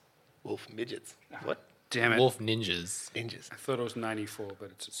ninjas. Wolf midgets. What? Damn it. Wolf ninjas. Ninjas. I thought it was 94, but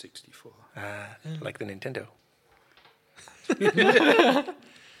it's a 64. Like the Nintendo.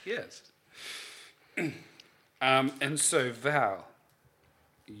 Yes. And so, Val,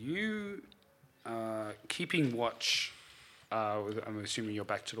 you keeping watch, I'm assuming you're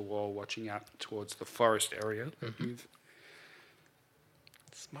back to the wall, watching out towards the forest area. Mm-hmm.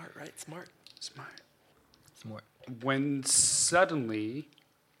 Smart, right? Smart. When suddenly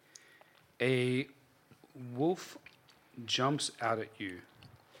a wolf jumps out at you.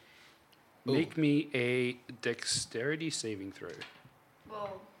 Ooh. Make me a dexterity saving throw.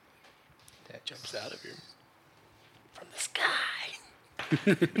 Whoa. That jumps out of you. From the sky.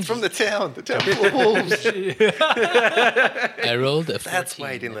 It's from the town. The town full of wolves. I rolled a 14. That's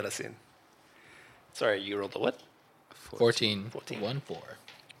why he didn't let us in. Sorry, you rolled a what? 14. 14. 1-4.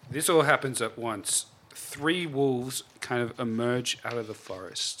 This all happens at once. 3 wolves kind of emerge out of the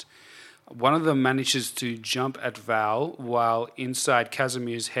forest. One of them manages to jump at Val, while inside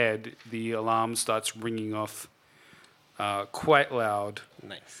Casimir's head, the alarm starts ringing off quite loud.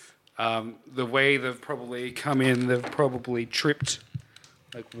 Nice. The way they've probably come in, they've probably tripped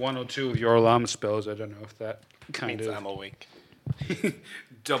like 1 or 2 of your alarm spells. I don't know if that kind means of... I'm awake.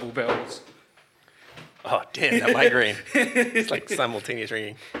 Double bells. Oh, damn, that migraine. It's like simultaneous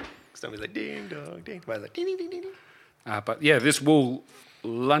ringing. Somebody's like, ding, dong, ding. Somebody's like, ding, ding, ding, ding, ding. But yeah, this wolf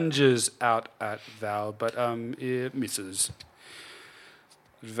lunges out at Val, but it misses.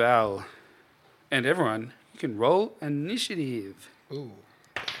 Val and everyone, you can roll initiative. Ooh.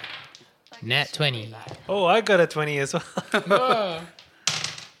 Nat 20. Oh, I got a 20 as well.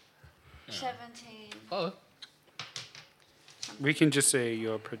 17. Oh. We can just say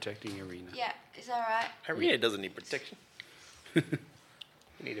you're protecting Irina. Yeah, is that right? Irina doesn't need protection. We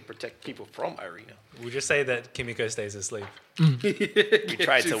need to protect people from Irina. We'll just say that Kimiko stays asleep. We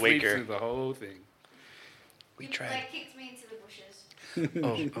tried She to wake sleeps her. through the whole thing. We They tried. kicked me into the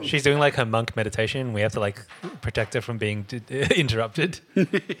bushes. Oh. She's doing like her monk meditation. We have to like protect her from being interrupted.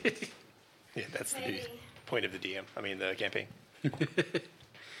 Yeah, that's the Maybe. point of the DM. I mean, the campaign.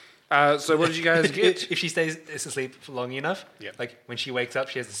 So what did you guys get? If she stays asleep for long enough, Yep. like when she wakes up,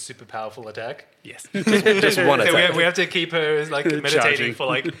 she has a super powerful attack. Yes. Just one So attack. we have to keep her like meditating for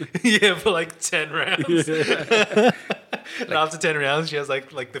like 10 rounds. And after 10 rounds, she has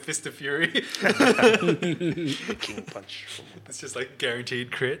like the Fist of Fury. King punch. It's just like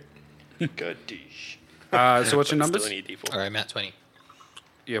guaranteed crit. Good dish. So what's your numbers? Still need D4. All right, I'm at 20.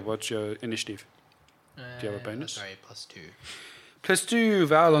 Yeah, what's your initiative? Do you have a bonus? Sorry, +2. +2,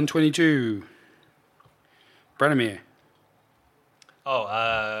 Val on 22. Branimir. Oh,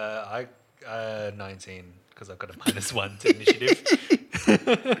 I 19 because I've got a -1 to initiative.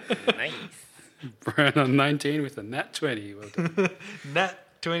 Nice. Bran on 19 with a nat 20. Well done.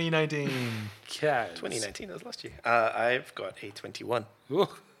 Nat 2019. Kaz. 2019, that was last year. I've got a 21. Ooh.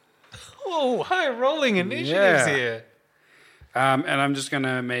 Oh, high rolling initiatives Yeah. here. And I'm just going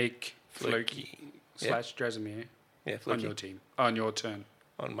to make Floki Yeah. / Drasimir Yeah, on Floki. your team. On your turn.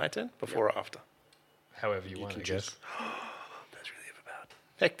 On my turn? Before or after? However you want, I guess. That's really about.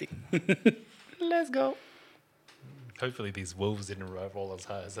 Hectic. Let's go. Hopefully these wolves didn't roll as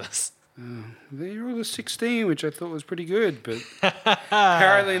high as us. They rolled a 16, which I thought was pretty good, but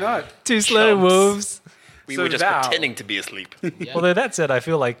apparently not. Too slow, Chumps. wolves. We So were just Val- pretending to be asleep. Yeah. Although that said, I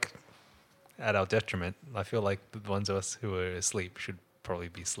feel like at our detriment, I feel like the ones of us who are asleep should probably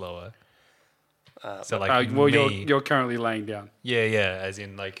be slower. So like Well, me, you're currently laying down. yeah, as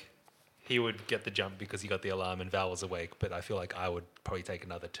in like he would get the jump because he got the alarm and Val was awake, but I feel like I would probably take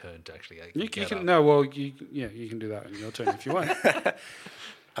another turn to actually like, You get can up. no, well, you can do that on your turn if you want.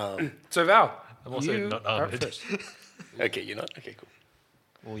 So Val, I'm also you not are armored. first. Okay, you're not? Okay, cool.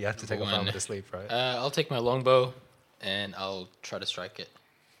 Well, you have to take off One. armor to sleep, right? I'll take my longbow, and I'll try to strike it.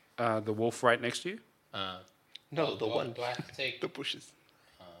 The wolf right next to you. No, the one. Do I have to take? The bushes.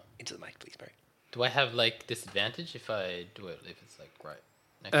 Into the mic, please, Barry. Do I have like disadvantage if I do it? If it's like right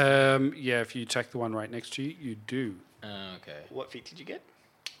next. To Yeah, if you attack the one right next to you, you do. Okay. What feat did you get?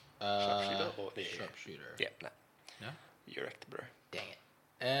 Uh, Sharpshooter or the sharpshooter. Yeah, nah. No. You're wrecked, bro. Dang it.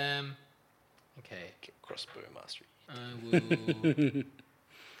 Okay. Crossbow mastery. I will.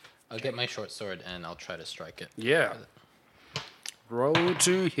 I'll get my short sword and I'll try to strike it. Yeah. Roll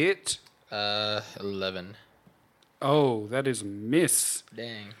to hit. 11. Oh, that is a miss.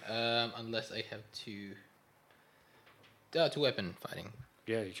 Dang. Unless I have two. Two-weapon fighting.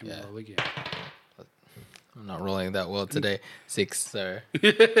 Yeah, you can Yeah. roll again. I'm not rolling that well today. 6, sir.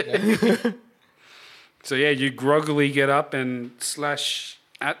 So yeah, you groggily get up and slash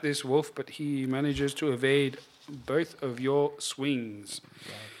at this wolf, but he manages to evade both of your swings.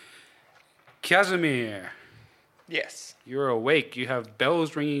 Casimir, Yes. you're awake. You have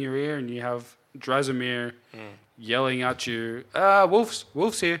bells ringing in your ear, and you have Drasimir yelling at you. Wolves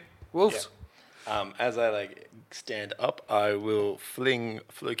here, wolves. As I stand up, I will fling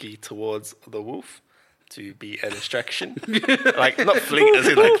Floki towards the wolf to be a distraction. Not fling as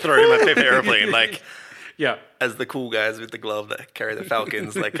in throw him a paper airplane. Yeah. As the cool guys with the glove that carry the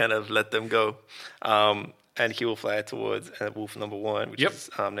falcons, kind of let them go. And he will fly towards wolf number 1, which Yep. is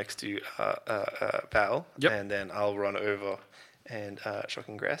next to Val. Yep. And then I'll run over and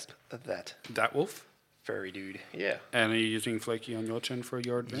shocking grasp that That wolf. furry dude. Yeah. And are you using Flaky on your turn for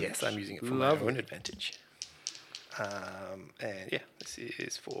your advantage? Yes, I'm using it for my own advantage. And yeah, this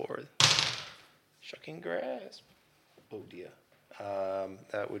is for shocking grasp. Oh dear.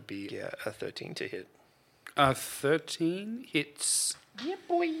 That would be a 13 to hit. 13 hits. Yeah,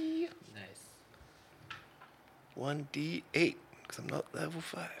 boy. Nice. 1d8 because I'm not level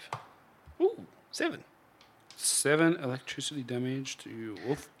 5. Ooh, 7. 7 electricity damage to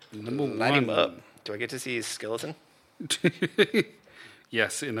wolf number 1. Light him up. Do I get to see his skeleton?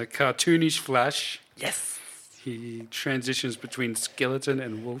 Yes, in a cartoonish flash, Yes. he transitions between skeleton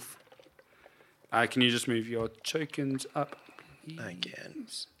and wolf. Can you just move your tokens up, please? I can.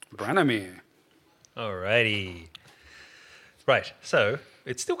 Branimir. Alrighty. Right, so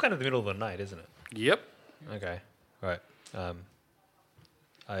it's still kind of the middle of the night, isn't it? Yep. Okay, right.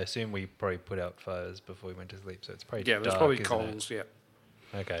 I assume we probably put out fires before we went to sleep, so it's probably Yeah, there's dark, probably isn't coals, yeah. it?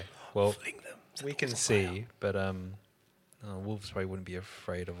 Okay, well, Fling them. Set we the can walls on fire. see, but wolves probably wouldn't be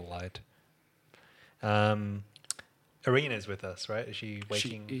afraid of light. Arena's with us, right? Is she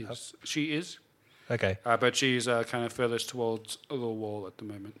waking up? She is. Okay. But she's kind of furthest towards the wall at the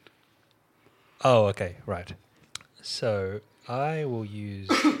moment. Oh, okay, right. So I will use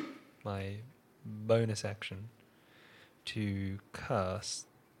my bonus action to cast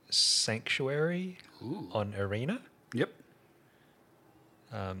Sanctuary on Arena. Yep.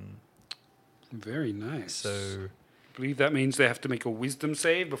 Very nice. So I believe that means they have to make a wisdom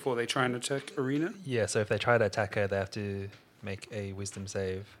save before they try and attack Arena. yeah, so if they try to attack her, they have to make a Wisdom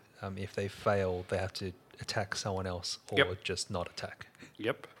save. if they fail, they have to attack someone else or Yep. just not attack.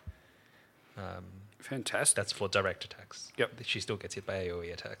 Yep. Fantastic. That's for direct attacks. Yep. She still gets hit by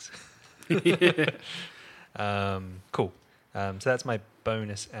AoE attacks. Cool. So that's my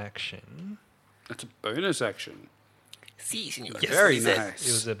bonus action. That's a bonus action. Si, senor. Very Yes. nice.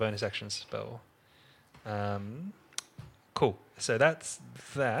 It was a bonus action spell. Cool. So that's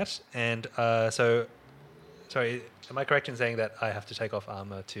that. And so, sorry, am I correct in saying that I have to take off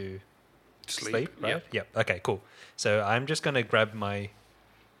armor to sleep? Right? Yep. Okay, cool. So I'm just going to grab my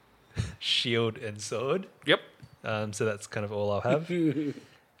shield and sword. Yep. So that's kind of all I'll have.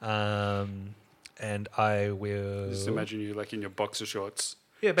 And I will... Just imagine you like in your boxer shorts.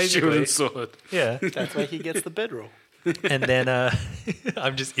 Yeah, Shield basically. and sword. Yeah. That's why he gets the bedroll. And then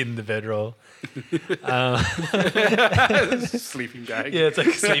I'm just in the bedroll. Sleeping bag. Yeah, it's like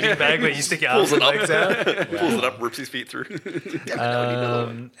a sleeping bag where you stick your arms and legs out. Pulls it up, rips his feet through.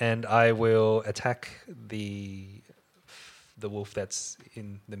 And I will attack the wolf that's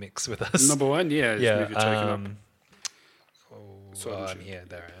in the mix with us. Number one, yeah. Just move your token up. So I'm here.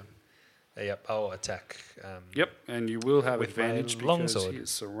 There I am. Yep, I'll attack. Yep, and you will have with my advantage because longsword. he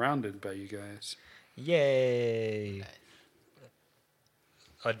is surrounded by you guys. Yay!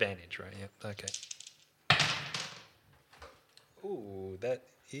 Advantage, right? Yep. Okay. Ooh, that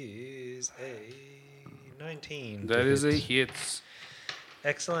is a 19. That to is a hit. hit.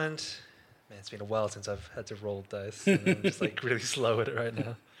 Excellent. Man, it's been a while since I've had to roll dice. And I'm just like really slow at it right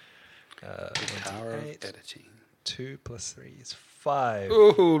now. Power of 28. editing. 2 plus 3 is 5.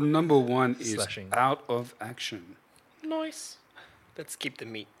 Oh, number one is Slashing. out of action. Nice. Let's keep the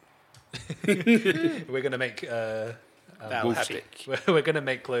meat. We're gonna make Wolf stick. we're gonna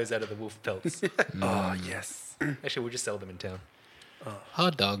make clothes out of the wolf pelts. Oh, yes. Actually, we'll just sell them in town.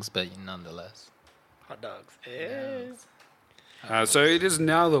 Hot dogs, but nonetheless. Hot dogs. Yes. So it is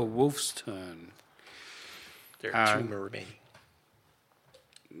now the wolf's turn. There are 2 more remaining.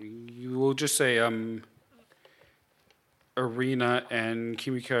 You will just say Arena and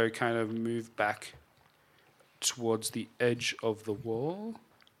Kimiko kind of move back towards the edge of the wall.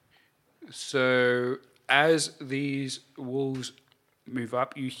 So as these wolves move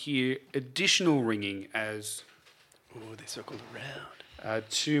up, you hear additional ringing as Ooh, they circled around.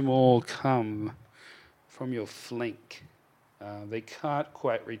 2 more come from your flank. They can't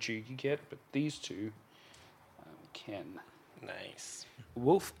quite reach you yet, but these 2 can. Nice.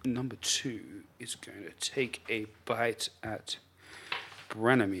 Wolf number 2 is going to take a bite at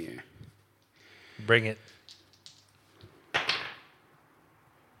Branimir. Bring it.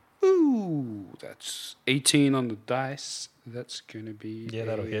 Ooh, that's 18 on the dice. That's going to be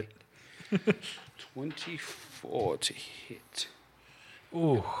That'll hit. 24 to hit.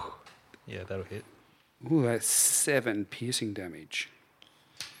 Ooh. Yeah, that'll hit. Ooh, that's 7 piercing damage.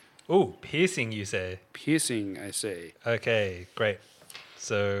 Ooh, piercing, you say? Piercing, I say. Okay, great.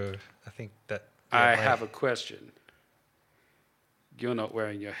 So I think that... I have a question. You're not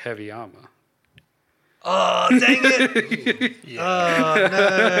wearing your heavy armor. Oh, dang it! Oh,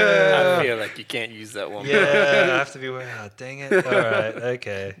 no. I feel like you can't use that one. Yeah, I have to be wearing... Oh, dang it. All right,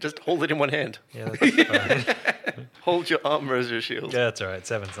 okay. Just hold it in one hand. Yeah, that's fine. Hold your armor as your shield. Yeah, that's all right.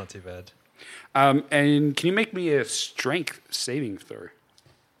 7's not too bad. And can you make me a strength saving throw?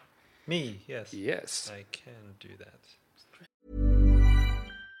 Me, yes. Yes. I can do that.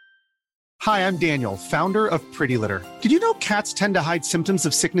 Hi, I'm Daniel, founder of Pretty Litter. Did you know cats tend to hide symptoms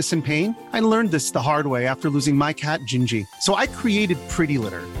of sickness and pain? I learned this the hard way after losing my cat, Gingy. So I created Pretty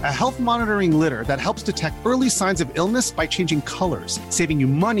Litter, a health monitoring litter that helps detect early signs of illness by changing colors, saving you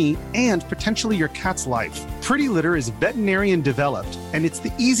money and potentially your cat's life. Pretty Litter is veterinarian developed, and it's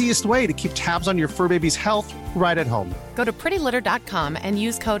the easiest way to keep tabs on your fur baby's health right at home. Go to prettylitter.com and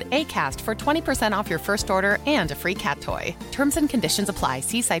use code ACAST for 20% off your first order and a free cat toy. Terms and conditions apply.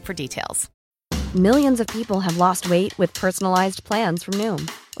 See site for details. Millions of people have lost weight with personalized plans from Noom,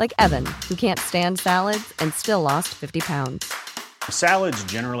 like Evan, who can't stand salads and still lost 50 pounds. Salads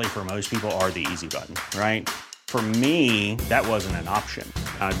generally for most people are the easy button, right? For me, that wasn't an option.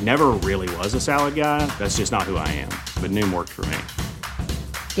 I never really was a salad guy. That's just not who I am. But Noom worked for me.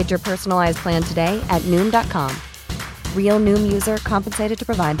 Get your personalized plan today at Noom.com. Real Noom user compensated to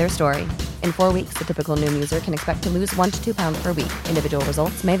provide their story. In 4 weeks, the typical Noom user can expect to lose 1 to 2 pounds per week. Individual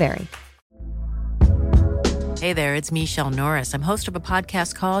results may vary. Hey there, it's Michelle Norris. I'm host of a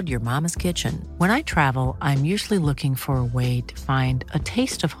podcast called Your Mama's Kitchen. When I travel, I'm usually looking for a way to find a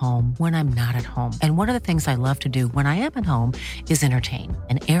taste of home when I'm not at home. And one of the things I love to do when I am at home is entertain.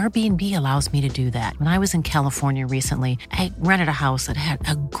 And Airbnb allows me to do that. When I was in California recently, I rented a house that had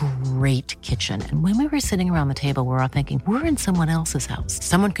a great kitchen. And when we were sitting around the table, we were all thinking, we're in someone else's house.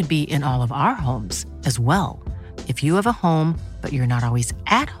 Someone could be in all of our homes as well. If you have a home, but you're not always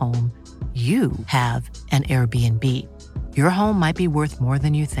at home, you have an Airbnb. Your home might be worth more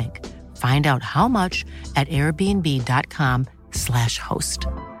than you think. Find out how much at airbnb.com/host.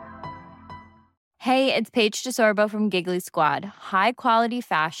 Hey, it's Paige DeSorbo from Giggly Squad. High quality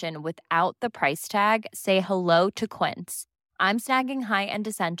fashion without the price tag. Say hello to Quince. I'm snagging high-end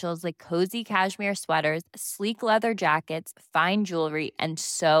essentials like cozy cashmere sweaters, sleek leather jackets, fine jewelry, and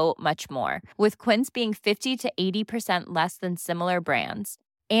so much more. With Quince being 50 to 80% less than similar brands.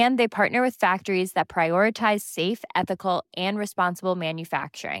 And they partner with factories that prioritize safe, ethical, and responsible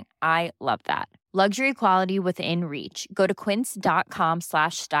manufacturing. I love that. Luxury quality within reach. Go to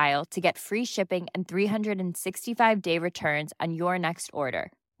quince.com/style to get free shipping and 365-day returns on your next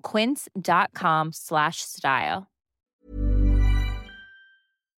order. Quince.com/style.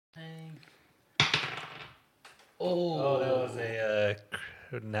 Oh, that was a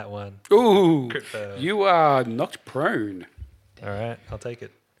nat one. Ooh, Crit fail. you are knocked prone. All right, I'll take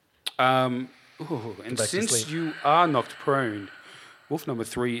it. And back to since sleep. you are knocked prone, wolf number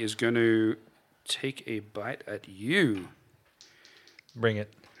 3 is going to take a bite at you. Bring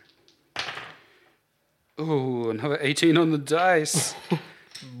it. Oh, another 18 on the dice.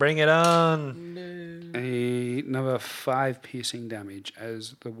 Bring it on. Another 5 piercing damage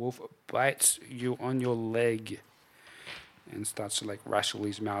as the wolf bites you on your leg and starts to like wrestle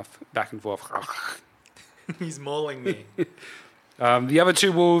his mouth back and forth. He's mauling me. The other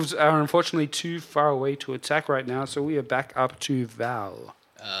 2 wolves are unfortunately too far away to attack right now, so we are back up to Val.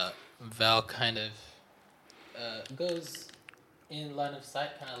 Val kind of goes in line of sight,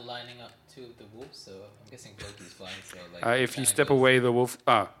 kind of lining up to the wolves. So I'm guessing Floki's flying. So like, If you kinda step goes- away, the wolf.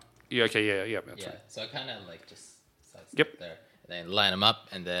 Yeah, okay, yeah, that's yeah. right. So I kind of like just sidestep Yep. there, and then line him up,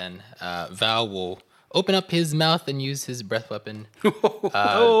 and then Val will open up his mouth and use his breath weapon.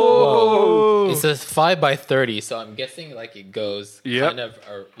 Well, it's a 5x30, so I'm guessing like it goes Yep. kind of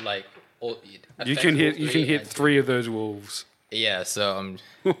like You can hit effectively 3 of those wolves. Yeah, so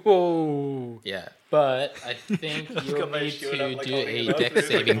Oh, yeah, but I think you'll need to do a dex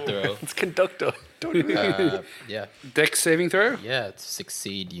saving throw. It's conductor. Don't do it. Yeah, dex saving throw. yeah. To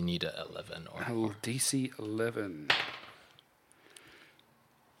succeed, you need a 11 or more. DC 11.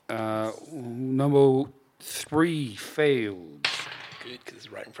 Number 3 failed. Good, because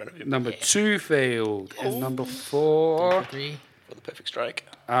it's right in front of him. Number 2 failed, and number 4 3. For the perfect strike.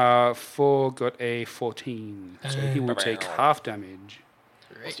 4 got a 14, so he will take half damage.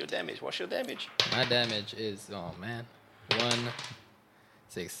 What's your damage? What's your damage? My damage is 1,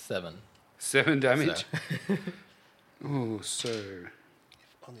 6, 7. 7 damage. So, Oh, so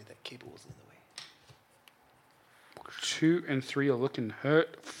If only that cable wasn't in the way. 2 and 3 are looking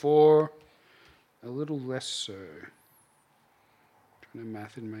hurt. 4 a little less so. Trying to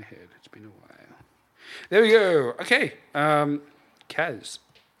math in my head. It's been a while. There we go. Okay. Kaz.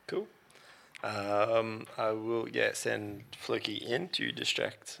 Cool. I will send Floki in to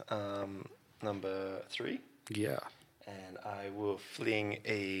distract number 3, Yeah. and I will fling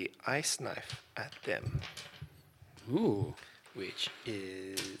a ice knife at them, Ooh. which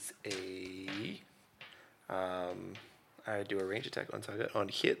is a I do a range attack on target. On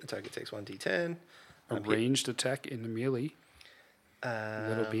hit, the target takes 1d10. A ranged attack in the melee.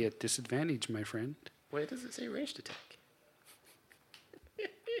 That'll be at disadvantage, my friend. Where does it say ranged attack?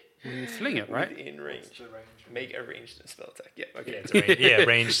 You fling it, right? Within range. Make a ranged spell attack. Yeah, okay. It's a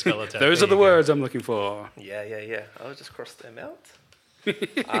range spell attack. Those There are the you go. words I'm looking for. Yeah. I'll just cross them out.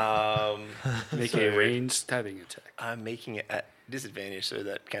 Make a ranged stabbing attack. I'm making it at disadvantage, so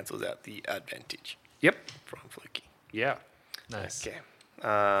that cancels out the advantage Yep. from Floki. Yeah. Nice. Okay.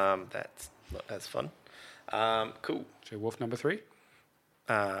 That's not as fun. Cool. So wolf number 3.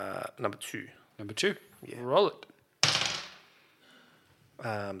 Number 2. Number 2. Yeah. Roll it.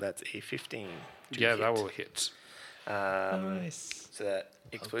 That's a 15. to Yeah, that hit. will hit. Nice. So that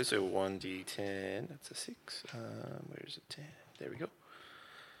explodes. So 1d10. That's a 6. Where's the 10? There we go.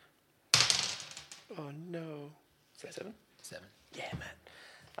 Oh no. Is that 7? 7. Yeah,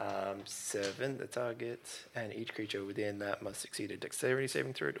 man. 7, the target, and each creature within that must succeed a dexterity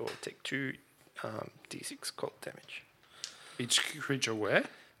saving throw or take 2 d6 cold damage. Each creature where?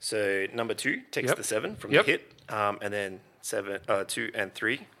 So number 2 takes Yep. the 7 from Yep. the hit, and then 2 and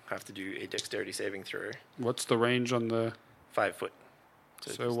 3 have to do a dexterity saving throw. What's the range on the... 5 foot.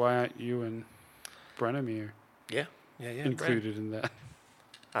 So why aren't you and Branimir Yeah. included in that?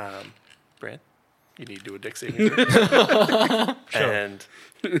 Bran, you need to do a dex saving throw. And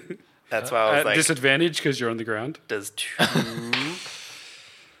that's why I was At like, disadvantage because you're on the ground. does 2...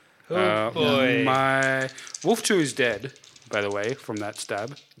 boy. My Wolf 2 is dead, by the way, from that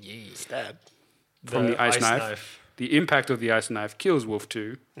stab. Stab. From the ice knife. The impact of the ice knife kills Wolf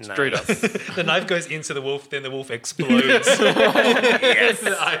 2 straight up. The knife goes into the wolf, then the wolf explodes. Yes.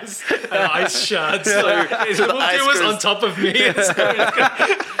 The ice shards. So the wolf ice was goes- on top of me. And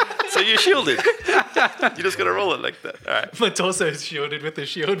So you're shielded. You just gotta roll it like that. All right. my torso is shielded with a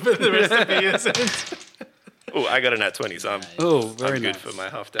shield, but the rest of me isn't. Oh, I got a nat 20, so I'm Very good nice. for my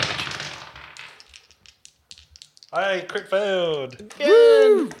half damage. I crit failed.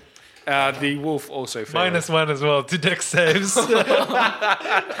 The wolf also failed. -1 as well to dex saves. You got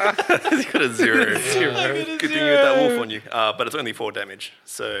a 0. Good thing you got that wolf on you. But it's only 4 damage.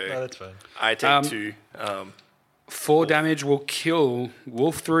 So that's fine. I take 2. 4 damage will kill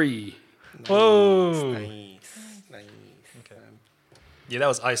Wolf 3. Whoa. Nice. Yeah, that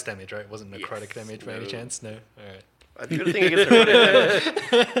was ice damage, right? It wasn't necrotic damage by any No. chance? No? Alright. I've got a thing against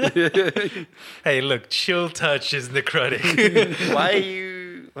necrotic. Hey, look, chill touch is necrotic. Why are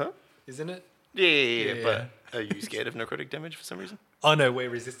you... Huh? Isn't it? Yeah, Yeah. but are you scared of necrotic damage for some reason? Oh no, we're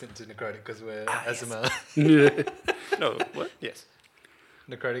resistant to necrotic because we're Azumar. No, what? Yes.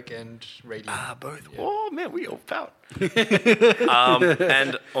 Necrotic and radiant. Both. Yeah. Oh, man, we overpowered.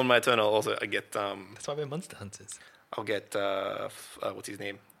 And on my turn, I'll get... That's why we're monster hunters. I'll get... what's his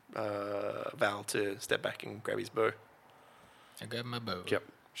name? Val to step back and grab his bow. I grab my bow. Yep,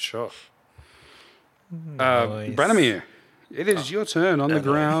 sure. Nice. Branimir, it is your turn on the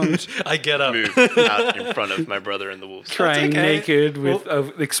ground, I get up. Move out in front of my brother and the wolves. crying okay. naked with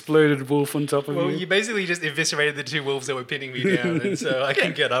an exploded wolf on top of Well, you. you basically just eviscerated the 2 wolves that were pinning me down, and so I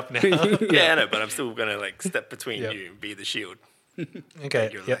can get up now. Yeah, I know, but I'm still going to step between Yep. you and be the shield. Okay.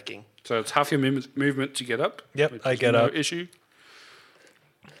 You're Yep. lacking. So it's half your movement to get up. Yep, which I is get no up. issue.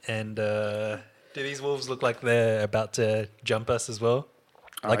 And do these wolves look like they're about to jump us as well?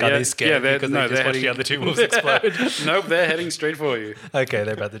 Like, yeah. are they scared Yeah, they're- because no, they just they're watched the heading- other 2 wolves explode? Nope, they're heading straight for you. Okay,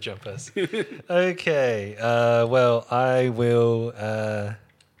 they're about to jump us. Okay, well, I will...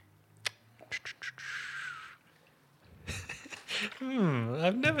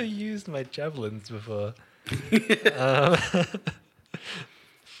 I've never used my javelins before.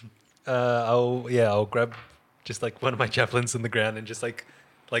 I'll grab just like one of my javelins on the ground and just like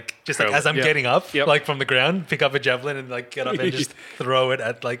as I'm Yep. getting up, Yep. like from the ground, pick up a javelin and like get up and just throw it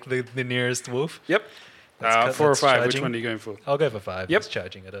at like the nearest wolf. Yep. That's 4 or that's 5, charging. which one are you going for? I'll go for 5. Yep. It's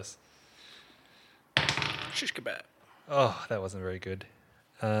charging at us. Shish kebab. Oh, that wasn't very good.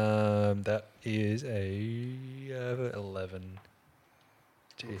 That is a 11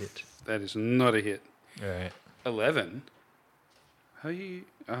 to hit. That is not a hit. All right. 11? How you...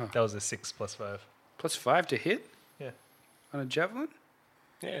 Oh, That was a 6 plus 5. plus 5 to hit Yeah. on a javelin?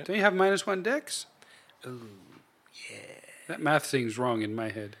 Yeah. Don't you have -1 dex? Oh, yeah. That math seems wrong in my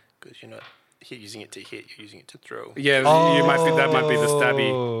head. Because you're not using it to hit, you're using it to throw. Yeah, you might be, that might be the stabby.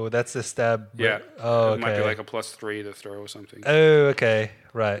 Oh, that's the stab. Yeah. Oh, It might be okay. like a +3 to throw or something. Oh, okay.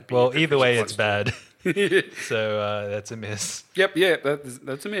 Right. be Well, a either way, proficient it's bad. So that's a miss. Yep, yeah,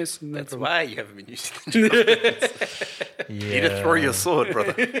 that's a miss. No That's problem. why you haven't been using it. Yeah. You need to throw your sword,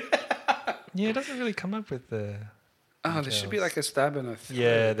 brother. Yeah, it doesn't really come up with the. Oh, there should be like a stab and a throw.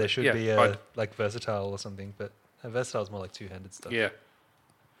 Yeah, there should Yeah, be odd. like versatile or something, but versatile is more like 2-handed stuff. Yeah.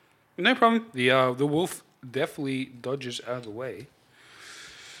 No problem. The wolf definitely dodges out of the way.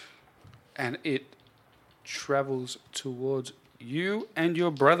 And it travels towards you and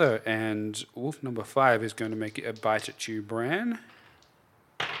your brother. And wolf number 5 is going to make a bite at you, Bran.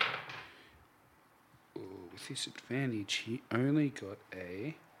 Ooh, with disadvantage, he only got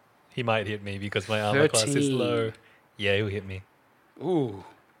a... He might hit me because my armor class is 13. low. Yeah, he'll hit me. Ooh.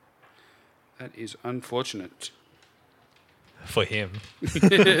 That is unfortunate. For him.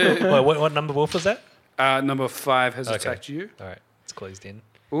 what number wolf was that? Number 5 has Okay. attacked you. All right, it's closed in.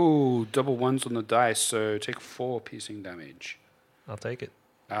 Ooh, double 1s on the dice, so take 4 piercing damage. I'll take it.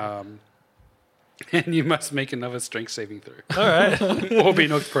 And you must make another strength saving throw. All right. Or be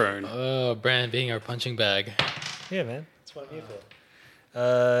knocked prone. Oh, Brand being our punching bag. Yeah, man. That's what I'm here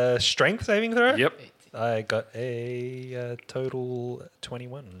for. Strength saving throw? Yep. I got a total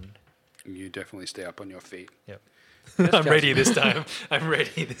 21. You definitely stay up on your feet. Yep. I'm ready this time. I'm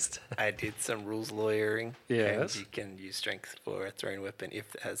ready this time. I did some rules lawyering. Yes. And you can use strength for a thrown weapon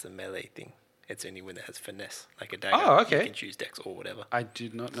if it has a melee thing. It's only when it has finesse, like a dagger. Oh, okay. You can choose dex or whatever. I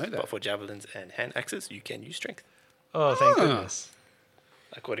did not know that. But for javelins and hand axes, you can use strength, Oh, thank goodness.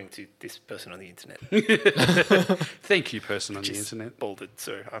 according to this person on the internet. Thank you, person on the Which is internet. bolded,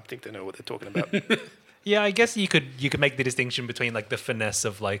 so I think they know what they're talking about. Yeah, I guess you could make the distinction between like the finesse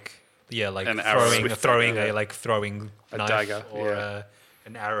of like An arrow. throwing Swift a dagger, throwing A knife dagger, or yeah.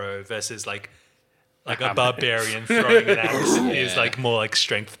 an arrow versus like a barbarian throwing an axe is like more like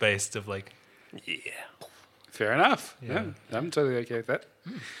strength based of like. Yeah. Fair enough. Yeah, I'm totally okay with that.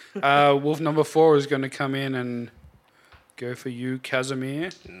 Wolf number 4 is going to come in and go for you,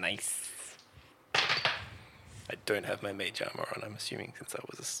 Casimir. Nice. I don't have my mage armor on, I'm assuming, since I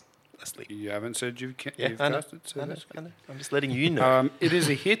was asleep. You haven't said you've Yeah, you've I know. cast it, so I know, that's I good. know. I'm just letting you know. It is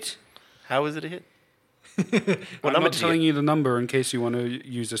a hit. How is it a hit? I'm number not did you telling get? you the number in case you want to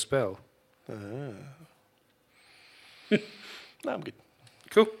use a spell. No, I'm good.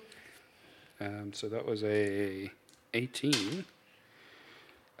 Cool. So that was a 18.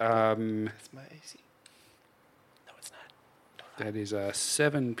 That's my AC. No, it's not. That is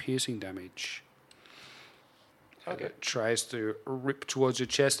 7 piercing damage. Okay. It tries to rip towards your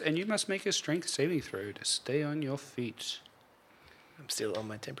chest, and you must make a strength saving throw to stay on your feet. I'm still on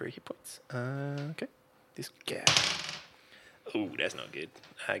my temporary hit points. Okay. This guy. Oh, that's not good.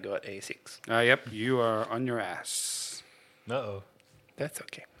 I got a 6. Yep, you are on your ass. Uh-oh. That's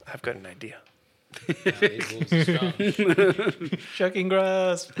okay. I've got an idea. These wolves are strong. Shocking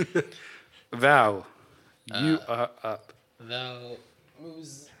grasp. Val, you are up. Thou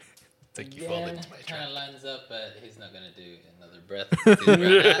moves. Thank you, Again, Father. kind of lines up, but he's not gonna do another breath. He's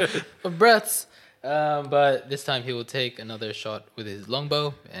run out of breaths. But this time he will take another shot with his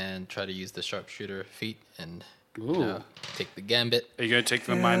longbow and try to use the sharpshooter feat and Ooh. take the gambit. Are you going to take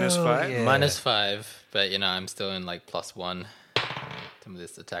the -5? yeah. -5, but I'm still in like +1 to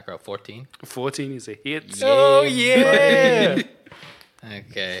this attack roll. 14. 14 is a hit. Oh, yeah.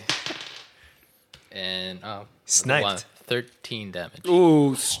 Okay. And Sniped. 13 damage.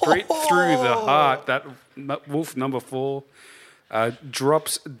 Ooh, straight through the heart. That wolf number 4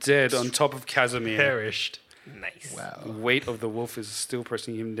 drops dead on top of Casimir. Perished. Nice. Wow. The weight of the wolf is still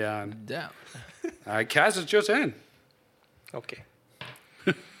pressing him down. Down. Kaz, it's your turn. Okay.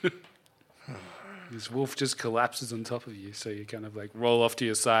 This wolf just collapses on top of you, so you kind of like roll off to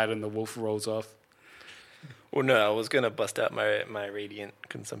your side and the wolf rolls off. Well, no, I was going to bust out my radiant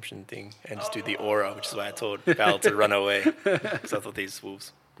consumption thing and just do the aura, which is why I told Val to run away. Because I thought these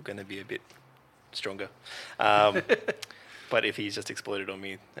wolves were going to be a bit stronger. But if he's just exploded on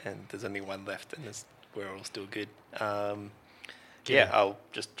me and there's only one left and we're all still good. I'll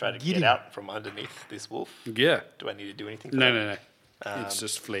just try to get out from underneath this wolf. Yeah. Do I need to do anything? For No, that? no. It's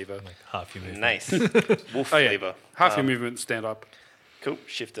just flavor. Like half your movement. Nice. Wolf Oh, yeah. flavor. Half your movement, stand up. Cool.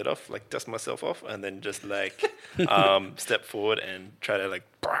 Shift it off, like dust myself off, and then just like step forward and try to like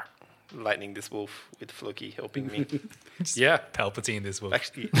lightning this wolf with Floki helping me. Yeah. Palpatine this wolf.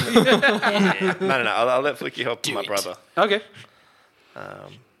 Actually, no. I'll let Floki help my brother, Okay.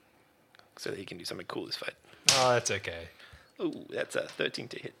 so that he can do something cool this fight. Oh, that's okay. Oh, that's a 13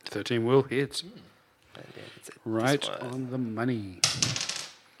 to hit. 13 will hit. And then it's a Right this one. on the money.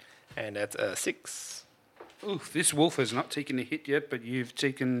 And that's a 6. Oof, this wolf has not taken a hit yet, but you've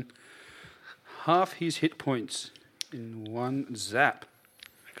taken half his hit points in one zap.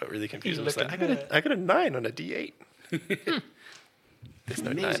 I got really confused. I You was look like, at I got a 9 on a D8. There's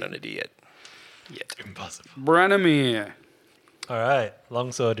no 9 on a D yet. Impossible. Branimir. All right.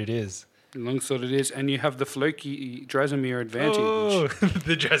 Longsword it is. Longsword it is, and you have the Floki Drasimir advantage. Oh,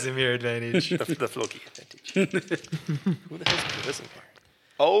 the Drasimir advantage. The Floki advantage. Who the hell's Drasimir?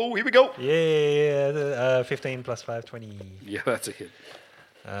 Oh, here we go. Yeah. 15 plus 5, 20. Yeah, that's a hit.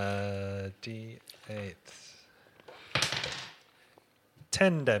 D8.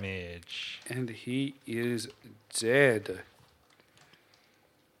 10 damage. And he is dead.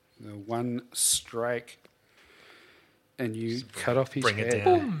 The one strike, and you cut off his Bring head. it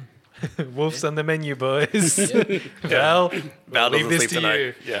down. Wolf's on the menu, boys. Val, Val leave doesn't this sleep to tonight.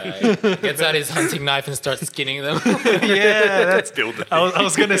 you. Yeah. Gets out his hunting knife and starts skinning them. Yeah, that's. Build the I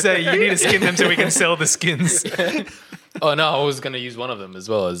was gonna say you need to skin them so we can sell the skins. Oh no, I was gonna use one of them as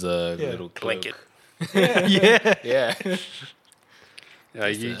well as a little cloak. blanket. Yeah. Yeah.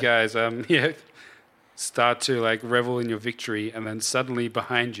 You guys, start to like revel in your victory, and then suddenly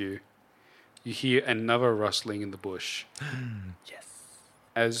behind you, you hear another rustling in the bush. Yes.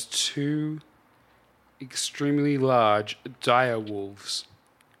 As 2 extremely large dire wolves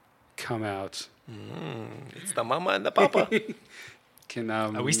come out. It's the mama and the papa.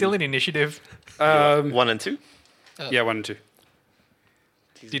 Are we still in initiative? 1 and 2. Yeah, 1 and 2.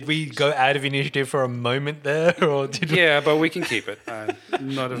 Did we go out of initiative for a moment there, or did we? Yeah, but we can keep it. Not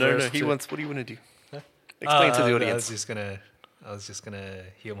No, averse no. He to- wants. What do you want to do? Explain to the I audience. was just gonna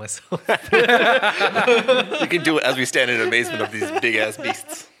heal myself. You can do it as we stand in amazement of these big ass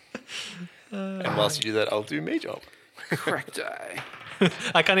beasts. And whilst you do that, I'll do mage armor. Cracked eye.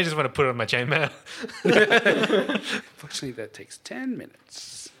 I kind of just want to put it on my chainmail. Fortunately, that takes 10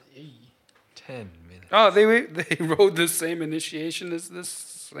 minutes. 10 minutes. Oh, they rolled the same initiation as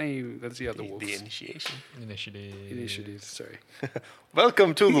the other wolves. The initiation. Initiative, sorry.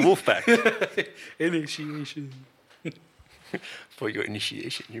 Welcome to the wolf pack. Initiation. For your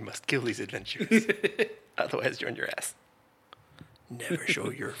initiation, you must kill these adventurers. Otherwise, you're on your ass. Never show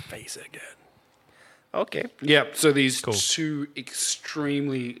your face again. Okay. Yeah, so these two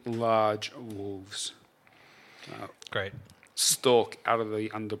extremely large wolves Great. stalk out of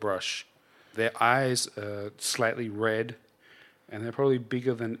the underbrush. Their eyes are slightly red, and they're probably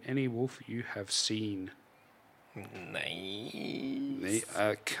bigger than any wolf you have seen. Nice. They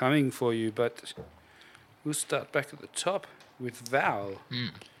are coming for you, but we'll start back at the top with Val.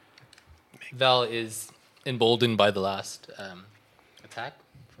 Val is emboldened by the last attack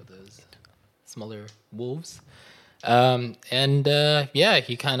for those smaller wolves. His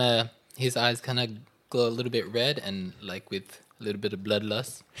eyes kind of glow a little bit red and like with a little bit of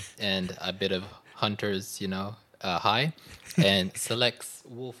bloodlust and a bit of hunter's, high, and selects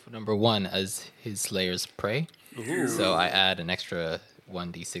wolf number 1 as his slayer's prey. Ooh. So I add an extra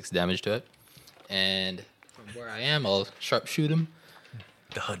 1d6 damage to it. And from where I am, I'll sharpshoot him.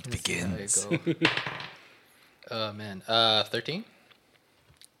 The hunt begins. There you go. Oh, man. 13?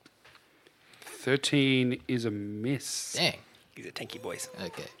 13 is a miss. Dang. These are tanky boys.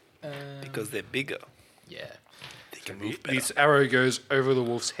 Okay. Because they're bigger. Yeah. They can move better. This arrow goes over the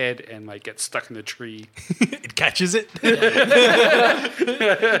wolf's head and like gets stuck in the tree. It catches it.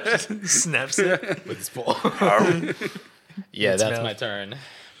 Snaps it with his paw. Yeah, Its that's mouth. my turn.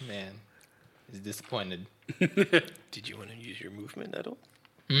 Man, he's disappointed. Did you want to use your movement at all?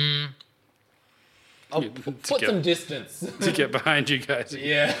 I'll put some distance. To get behind you guys.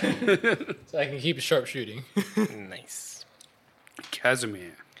 Yeah. So I can keep sharp shooting. Nice.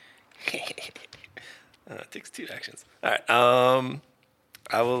 Casimir. It takes 2 actions. All right.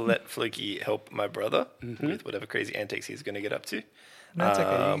 I will let Floki help my brother with whatever crazy antics he's going to get up to. That's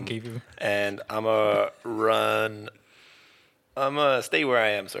okay. You can keep him. And I'm going to run. I'm going to stay where I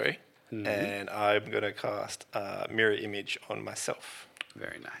am, sorry. And I'm going to cast Mirror Image on myself.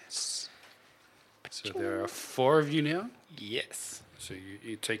 Very nice. So there are 4 of you now. Yes. So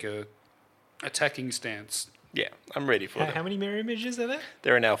you take a attacking stance. Yeah, I'm ready for them. How many mirror images are there?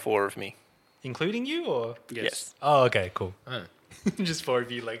 There are now 4 of me. Including you, or? Yes. Oh, okay, cool. Just 4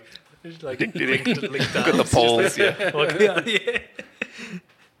 of you, like linked Look at the arms, just poles, like- yeah. walking out, yeah.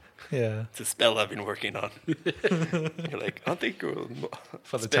 Yeah. It's a spell I've been working on. You're like, aren't they cool?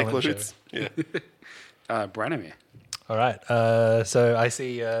 For the Spare talent clothes? show. Yeah. Branimir. All right. So I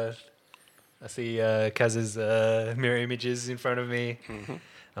see Kaz's mirror images in front of me.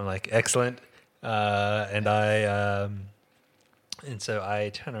 I'm like, excellent. And so I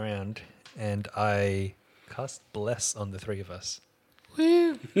turn around and I cast Bless on the 3 of us.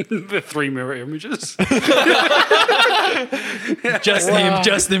 The 3 mirror images. Just him,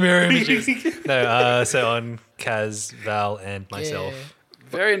 just the mirror images. No, so on Kaz, Val, and myself.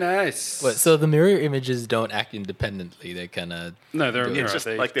 Very nice. What, so the mirror images don't act independently. They kind of... No, they're a mirror. It's just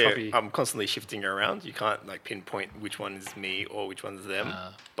They like copy. I'm constantly shifting around. You can't like pinpoint which one is me or which one's them.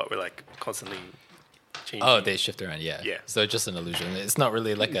 But we're like constantly changing. Oh, they shift around, yeah. Yeah. So it's just an illusion. It's not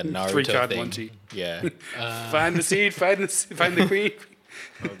really like a Naruto 3-card thing. Monty. Yeah. Find the seed, find the queen.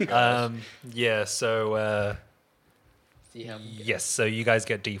 Yeah, so See how yes, so you guys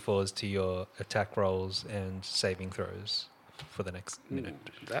get D4s to your attack rolls and saving throws for the next minute.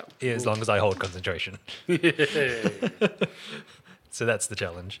 As long as I hold concentration. So that's the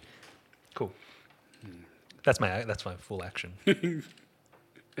challenge. Cool. That's my full action. And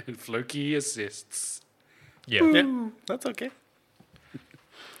Floki assists. Yeah. That's okay.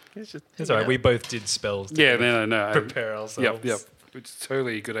 It's just It's all right. We both did spells. to Yeah, kind of no. prepare ourselves. Yep. It's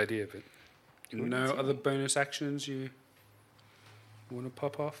totally a good idea, but no other bonus actions you want to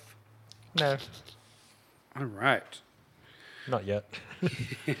pop off? No, All right. not yet.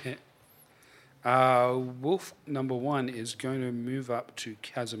 Wolf number 1 is going to move up to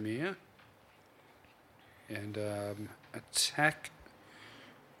Casimir and attack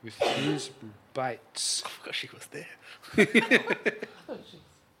with his bites. I forgot she was there.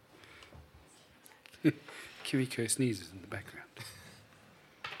 Kimiko sneezes in the background.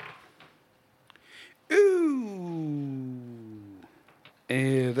 Ooh!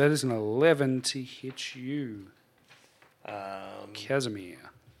 That is an 11 to hit you, Casimir.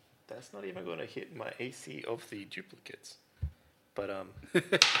 That's not even going to hit my AC of the duplicates. But,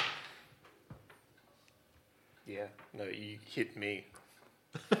 yeah, no, you hit me.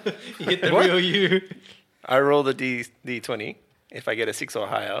 You hit the real you. I roll the D20. If I get a 6 or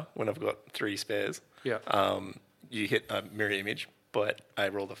higher, when I've got 3 spares, Yeah. you hit a mirror image, but I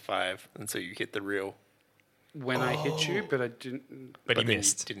rolled a 5, and so you hit the real. When I hit you, but I didn't. But he then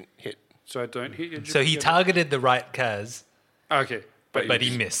missed. Didn't hit. So I don't hit you. So he targeted the right Kaz, Okay. but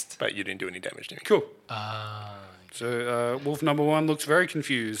he missed. But you didn't do any damage to me. Cool. So wolf number 1 looks very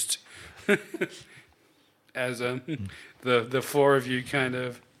confused as the 4 of you kind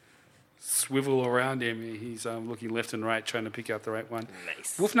of swivel around him. He's looking left and right, trying to pick out the right one.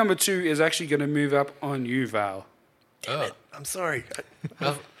 Nice. Wolf number 2 is actually going to move up on you, Val. Damn it. I'm sorry.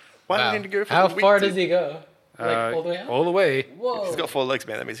 Wow. Why did I need to go for How the far weak does he go? Like all the way out? All the way. Whoa. He's got 4 legs,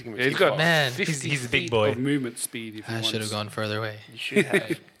 man. That means he can move. He's got Man, 50 he's a big feet boy. of movement speed. If he I wants. should have gone further away. You should have.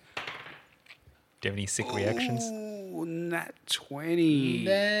 Do you have any sick reactions? Ooh, nat 20.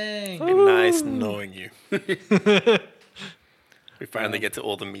 Dang. Nice knowing you. We finally get to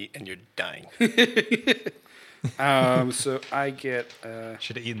all the meat, and you're dying. So I get.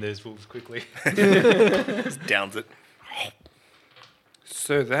 Should have eaten those wolves quickly. Just downs it.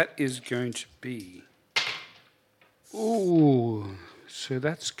 So that is going to be. Ooh. So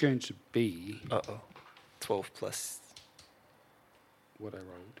that's going to be 12 plus. what I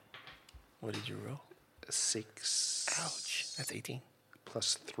rolled. What did you roll? A 6. Ouch. That's 18.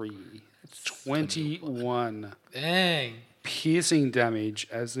 Plus 3. It's 21 Dang. piercing damage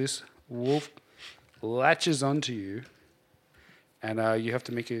as this wolf latches onto you. And you have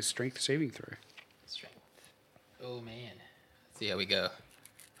to make a strength saving throw. Strength. Oh, man. Let's see how we go.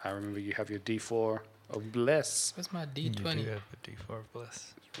 I remember you have your D4 of bless What's my You do D20? have a D4 of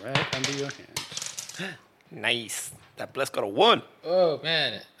bless. right under your hand. Nice. That bless got a 1. Oh,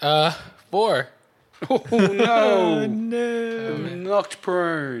 man. 4. Oh no! No! Knocked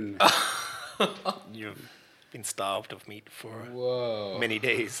prone. You've been starved of meat for Whoa. many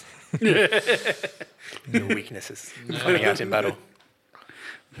days. Your weaknesses coming out in battle.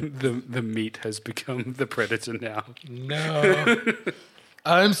 The meat has become the predator now. No.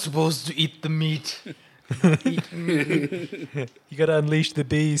 I'm supposed to eat the meat. You gotta unleash the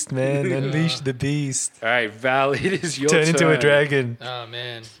beast, man. Unleash the beast. All right, Val, it is your Turn turn. into a dragon. Oh,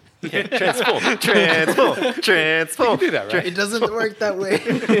 man. Yeah, transform. Do that, right? It doesn't work that way.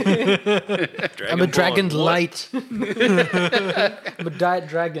 I'm a dragon light. I'm a diet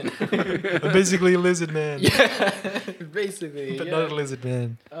dragon. I'm basically a lizard man. Basically. But yeah. not a lizard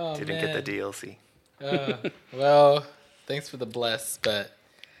man. Oh, Didn't man. get the DLC. Well, thanks for the bless, but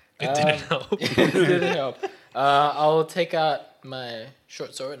It didn't help. it didn't help. I'll take out my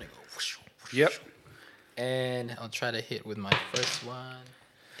short sword and I go whoosh, whoosh, Yep. and I'll try to hit with my first one.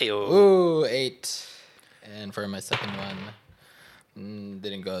 Ayo. Ooh, 8. And for my second one,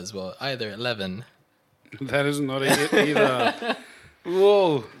 didn't go as well either. 11. That is not a hit either.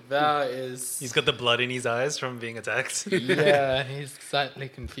 Whoa. That is. He's got the blood in his eyes from being attacked. Yeah, he's slightly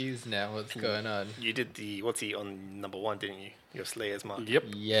confused now. What's going on? You did the what's he on number 1, didn't you? Your Slayer's mark. Yep.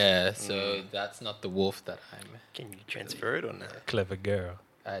 Yeah, so that's not the wolf that I'm. Can you transfer it or not? Clever girl.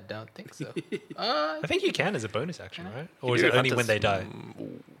 I don't think so. I think you can as a bonus action, right? Or You is do it have only to when they die?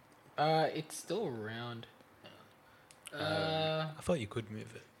 It's still around. I thought you could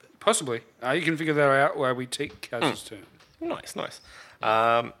move it. But Possibly. You can figure that out while we take Kaz's turn. Nice.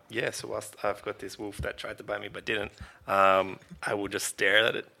 Yeah, so whilst I've got this wolf that tried to bite me but didn't, I will just stare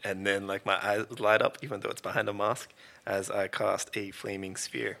at it and then like my eyes light up even though it's behind a mask as I cast a flaming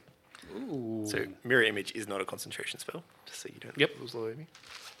sphere. Ooh. So mirror image is not a concentration spell, just so you don't lose all over me.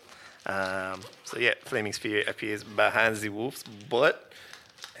 So yeah, flaming sphere appears behind the wolf's butt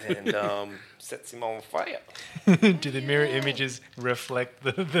and sets him on fire. do the mirror images reflect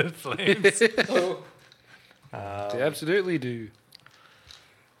the flames? They absolutely do.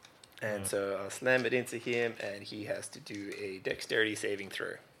 And so I'll slam it into him and he has to do a dexterity saving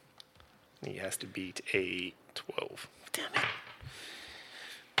throw. He has to beat a 12. Damn it.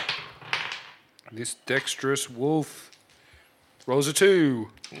 This dexterous wolf rolls a 2.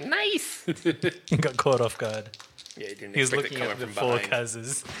 Nice! He got caught off guard. Yeah, he didn't He was expect it looking coming at the from 4 behind.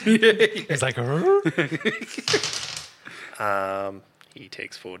 Kazes. He's like, He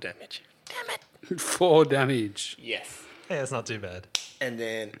takes 4 damage. 4 damage. Yes. hey, that's not too bad. And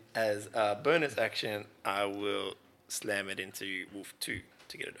then as a bonus action, I will slam it into Wolf 2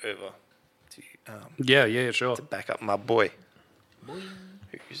 to get it over Yeah, sure. to back up my boy.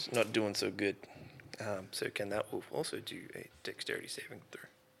 Who's not doing so good. So can that wolf also do a dexterity saving throw?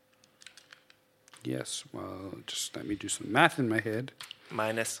 Yes. Well, just let me do some math in my head.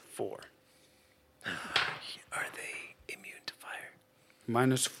 -4. Are they immune to fire?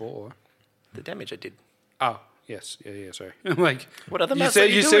 -4. The damage I did. Oh, yes. Yeah, sorry. I'm like, What other you maths said are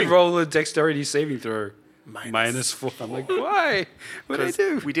you you said doing? roll a dexterity saving throw. -4. I'm like, why? What did I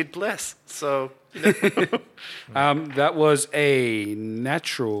do? We did bless, so... That was a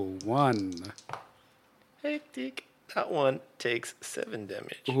natural 1. Hectic. That one takes 7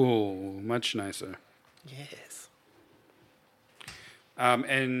 damage. Ooh, much nicer. Yes.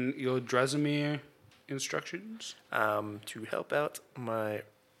 And your Drasimir instructions? To help out my...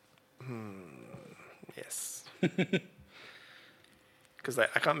 Yes. Because I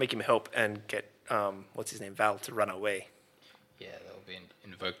can't make him help and get, what's his name, Val, to run away. Yeah, that'll be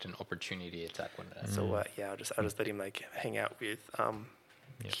invoked an opportunity attack when that. So, I'll just let him, like, hang out with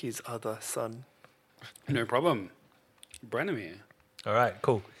his other son. No problem. Branimir. All right,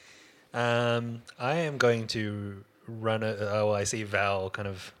 cool. I am going to run. I see Val kind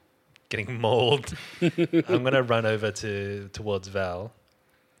of getting mauled. I'm going to run over towards Val,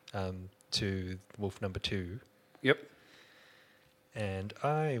 to wolf number 2. Yep. And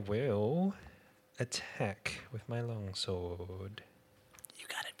I will attack with my longsword. You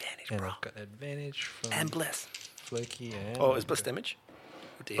got advantage, And bro. I've got advantage from And bless. Floki and... Oh, is bless damage?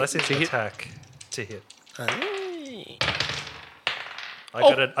 Bless is attack to hit. Hey.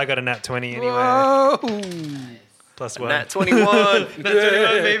 I got a nat 20 anyway. Whoa! +1. Nat 21. Nat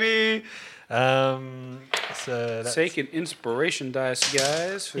 21, baby. So that's... Take an inspiration dice,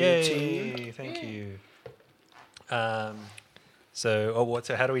 guys, for your team. Yay, thank you.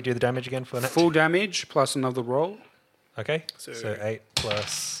 So how do we do the damage again for that? Full damage plus another roll. Okay. So- So 8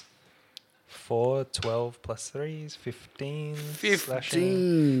 plus 4, 12 plus 3 is 15.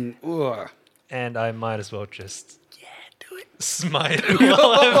 Slashing. 15. Ugh. And I might as well just Do it. smite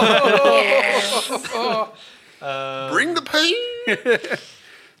while Bring the pain.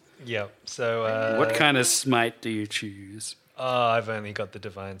 Yep. So What kind of smite do you choose? I've only got the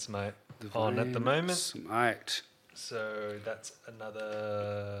divine smite on at the moment. Smite. So that's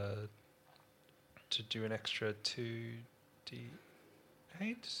another to do an extra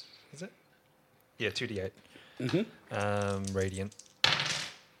 2d8. Is it? Yeah, 2d8. Radiant.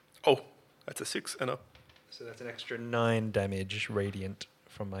 Oh, that's a 6 and a... So that's an extra 9 damage radiant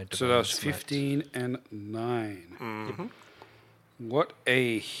from my divine So that was smite. 15 and 9. What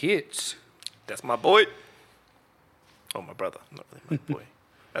a hit. That's my boy. Oh, my brother. Not really my boy.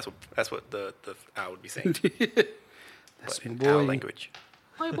 That's what the owl would be saying. That's but my in boy. owl language.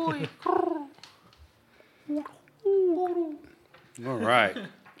 My boy. All right.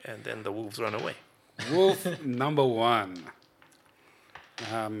 And then the wolves run away. Wolf number 1.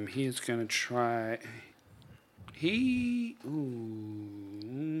 He's going to try... He's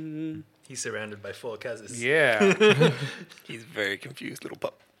surrounded by 4 Kazas. Yeah. He's very confused, little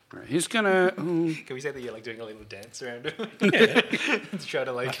pup. Right, he's going to... Can we say that you're like doing a little dance around him? To try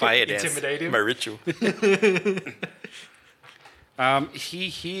to like Fire dance. intimidate him? My ritual. He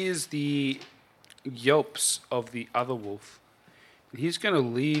hears the yelps of the other wolf. He's going to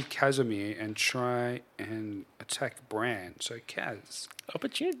leave Casimir and try and attack Bran. So Kaz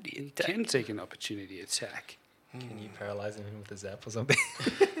Opportunity attack. can take an opportunity attack. Can you paralyze him with a zap or something?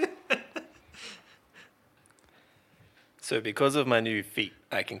 So because of my new feat,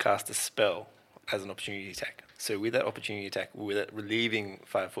 I can cast a spell as an opportunity attack. So with that opportunity attack, with it relieving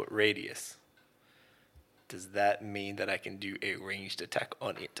 5-foot radius, does that mean that I can do a ranged attack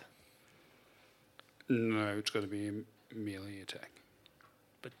on it? No, it's got to be a melee attack.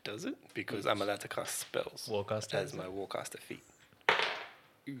 But does it? Because I'm allowed to cast spells Warcaster, as is my Warcaster feat.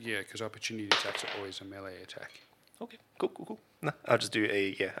 Yeah, because opportunity attacks are always a melee attack. Okay, cool. No, I'll just do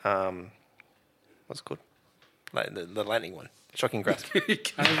a, what's it called? Like the lightning one. Shocking Grasp. He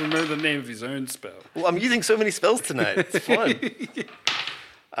can't even remember the name of his own spell. Well, I'm using so many spells tonight. It's fun.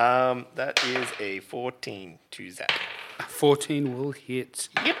 That is a 14 to zap. 14 will hit.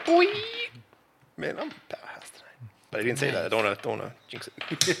 Yeah, boy. Man, I'm a powerhouse tonight. But I didn't say that. I don't want to jinx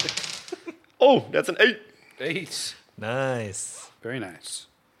it. Oh, that's an 8. 8. Nice. Very nice.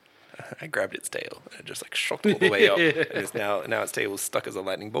 I grabbed its tail and it just like shocked all the way up. And it's now its tail is stuck as a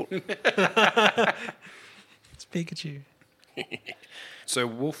lightning bolt. It's Pikachu. So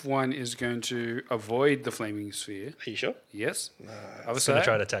Wolf 1 is going to avoid the flaming sphere. Are you sure? Yes. Other He's going to side?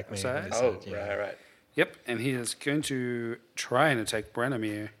 try to attack me. Other side? So, Oh, yeah. right. Yep, and he is going to try and attack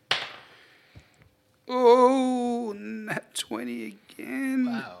Branimir. Oh, nat 20 again.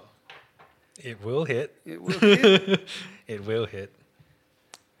 Wow. It will hit. It will hit. It will hit.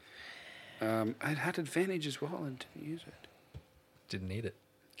 It had advantage as well and didn't use it. Didn't need it.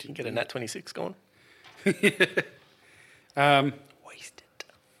 Can you get a nat 26 going? Wasted.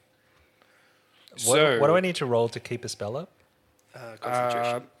 What do I need to roll to keep a spell up?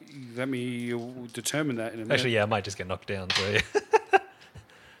 Concentration. Let me determine that in a minute. Actually, yeah, I might just get knocked down. So yeah.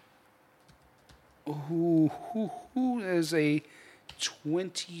 There's a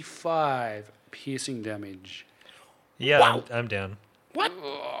 25 piercing damage. Yeah, Wow. I'm down. What?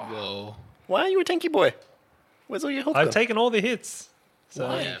 Whoa. Why are you a tanky boy? Where's all your health I've gone? taken all the hits.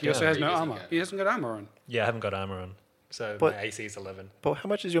 So Yeah, He also has no Previous armor. encounter. He hasn't got armor on. yeah, I haven't got armor on. So But- my AC is 11. But how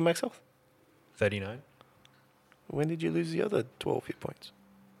much is your max health? 39. When did you lose the other 12 hit points?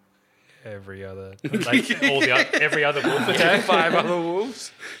 Every other, every other wolf attack. 5 other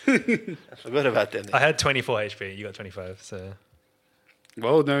wolves. I forgot about them. I had 24 HP. You got 25. So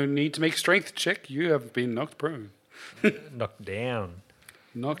Well, no need to make strength check. You have been knocked prone. knocked down.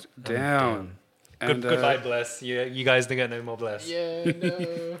 Knocked down. And, Goodbye, bless. You guys don't get no more bless. Yeah, no.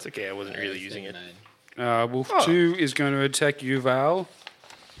 It's okay, I wasn't really using it. Wolf 2 is going to attack you, Val.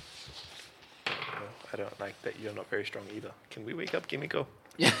 I don't like that you're not very strong either. Can we wake up Gimiko?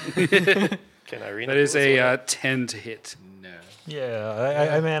 Can Irina? That is pull us all a out? 10 to hit. No.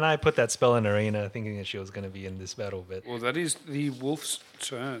 Yeah, I put that spell in Arena thinking that she was going to be in this battle, but Well, that is the wolf's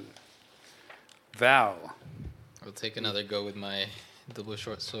turn. Val, I'll take another go with my double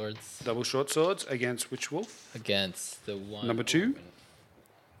short swords double short swords against which wolf? against the one. Number 2?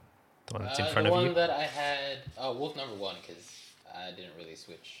 the one that's in front the of one you. that I had. Oh, wolf number 1, because I didn't really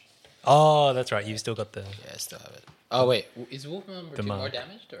switch. Oh, that's right. You've still got the. Yeah, I still have it. Oh wait, is wolf number The 2 more mark.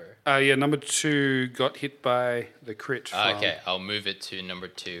 damaged or? Yeah, number 2 got hit by the crit. From, Okay, I'll move it to number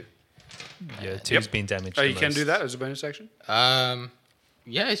 2. Yeah, two's been damaged. Oh, the you can do most. that as a bonus action?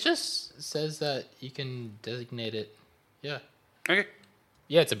 Yeah, it just says that you can designate it. Yeah. Okay,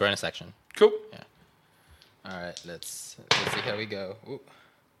 Yeah, it's a bonus action. cool. All right, let's see how we go. Ooh.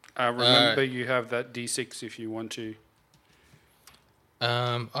 Remember, you have that d6 if you want to.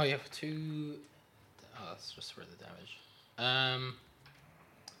 Oh, you have 2. Oh, that's just for the damage.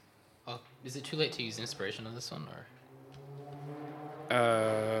 Oh, is it too late to use inspiration on this one,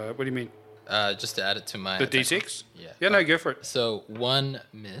 or What do you mean? just to add it to my The attack d6? roll? Yeah. Yeah, no, go for it. So 1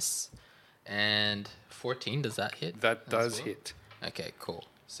 miss, and 14. Does that hit? That as does well? hit. Okay, cool.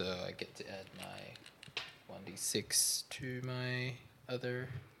 So I get to add my 1d6 to my other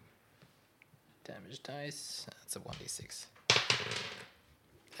damage dice. That's a 1d6.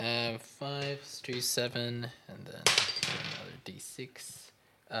 5 to 7, and then another d6.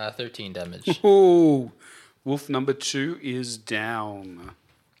 13 damage. Ooh, wolf number 2 is down.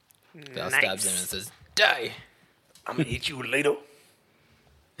 Val stabs him and says, "Die!" I'm gonna eat you later.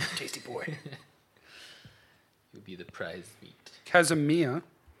 Tasty boy. You'll be the prize meat. Casimir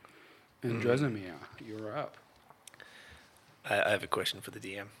and Drasimir, you're up. I have a question for the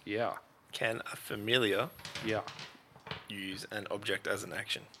DM. Yeah, Can a familiar yeah. use an object as an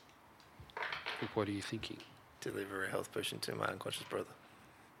action? What are you thinking? Deliver a health potion to my unconscious brother.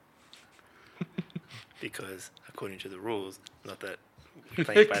 Because according to the rules, not that we're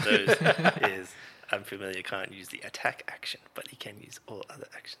playing by those, is unfamiliar can't use the attack action, but he can use all other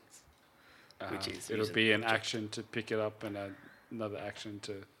actions. Which is It'll using be the an object. action to pick it up and another action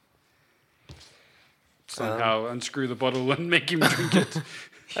to somehow unscrew the bottle and make him drink it.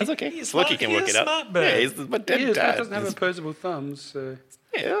 That's okay. He's Lucky smart- can he's work a it out. smart Yeah, bird. he's my dead He dad. doesn't have opposable thumbs, so...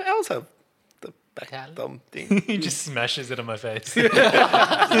 Yeah, elves have the back Talon? thumb thing. He just smashes it on my face.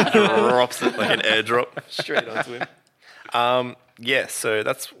 Drops it like an airdrop straight onto him. Yeah, so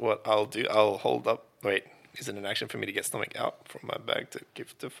that's what I'll do. I'll hold up. Wait, is it an action for me to get stomach out from my bag to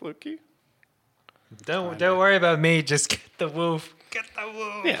give to Floki? don't worry about me. Just get the wolf. Get the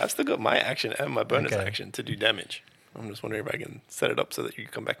wolf. Yeah, I've still got my action and my bonus Okay. action to do damage. I'm just wondering if I can set it up so that you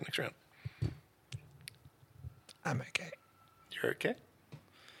can come back next round. I'm okay. You're okay?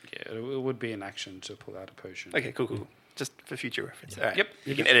 Yeah, it would be an action to pull out a potion. Okay, cool. Just for future reference. All right. Yep.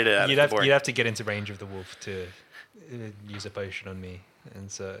 You can edit it out. You'd if have, it's boring. you'd have to get into range of the wolf to use a potion on me,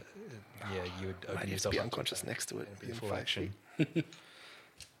 and so yeah, you would I might use just be up- unconscious next to it. It'd be within full 5 action. feet.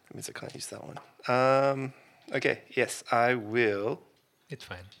 That means I can't use that one. Okay, yes, I will. It's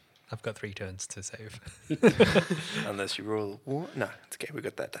fine. I've got 3 turns to save. Unless you roll one. No, it's okay. We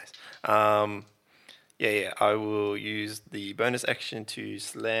got that dice. Yeah. I will use the bonus action to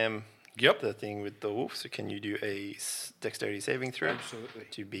slam the thing with the wolf. So can you do a dexterity saving throw? Absolutely.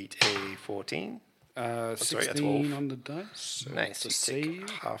 To beat a 14. sorry, a 16 12. on the dice. So Nice. it's You a take save.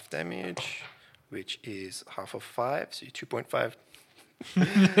 half damage, which is half of 5, so 2.5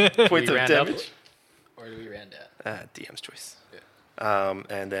 points We of round up? damage. Or do we round down? DM's choice.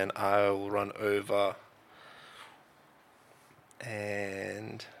 And then I'll run over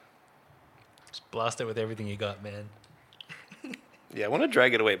and Just blast it with everything you got, man. yeah, I want to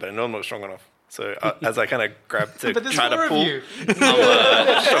drag it away, but I know I'm not strong enough. So as I kind of grab to But there's try to more of pull, you.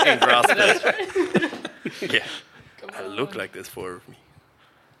 I'm shocking grasp it. Yeah, I look like there's 4 of me.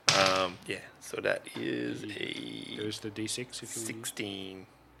 Yeah, so that is a There's the D6 if you 16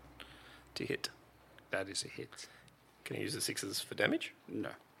 to hit. That is a hit. Can I use the 6s for damage? No.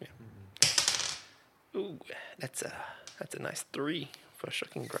 Ooh, that's a nice 3 for a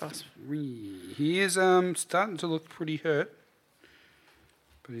shocking grasp. He is starting to look pretty hurt,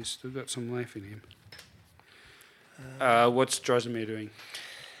 but he's still got some life in him. What's Drozimir doing?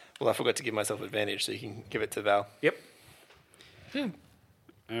 Well, I forgot to give myself advantage, so you can give it to Val. Yep. All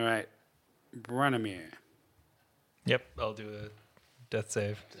right, Branimir. Yep, I'll do a death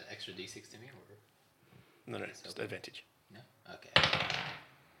save. Is it extra d6 to me? Or? No, just advantage. No? Okay.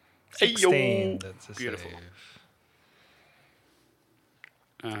 16. That's a Beautiful.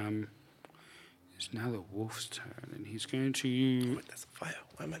 save. It's now the wolf's turn, and he's going to. Wait, that's a fire.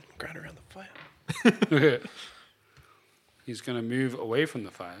 Why am I ground around the fire? He's going to move away from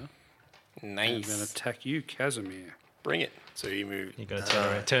the fire and then Nice. attack you, Casimir. Bring it. So you move. You're going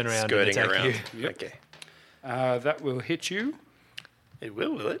to turn around and skirting attack around. you. Yep. Okay. That will hit you. It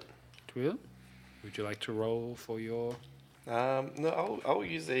will it? It will. Would you like to roll for your? No, I'll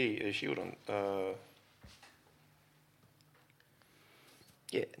use a shield on.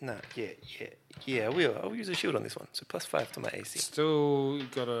 Yeah. I will. I'll use a shield on this one. So +5 to my AC. Still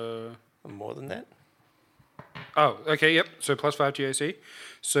got a. More than that? Oh, okay, yep. So +5 to your AC.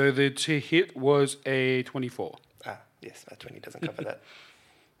 So the to hit was a 24. Ah, yes. A 20 doesn't cover that.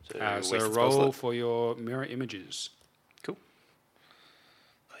 So, So wasted spell roll slot. for your mirror images. Cool.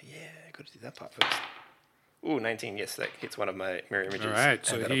 Oh yeah, I got to do that part first. Ooh, 19. Yes, that hits one of my mirror images. All right, and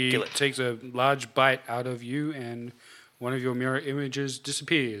so that'll he kill it. takes a large bite out of you, and one of your mirror images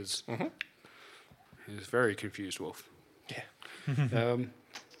disappears. Mm-hmm. He's a very confused wolf. Yeah.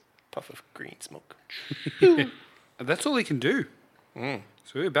 Puff of green smoke. And that's all he can do. Mm.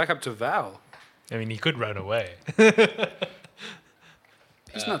 So we're back up to Val. I mean, he could run away.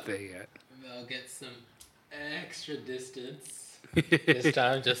 He's not there yet. I'll get some extra distance this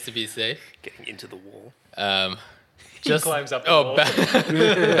time just to be safe. Getting into the wall. Just climbs up the wall.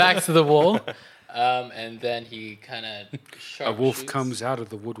 Back to the wall. And then he kind of A wolf comes out of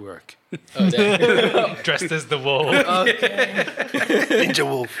the woodwork. Oh, damn. Dressed as the wall. Okay. Ninja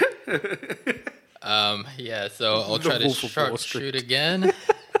wolf. Yeah, so I'll The try to Wolf of Wall sharpshoot again.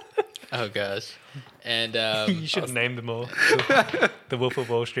 Oh gosh. And You should have named them all. The Wolf of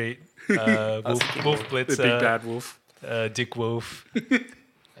Wall Street, Wolf Blitzer, The big bad wolf. Dick Wolf.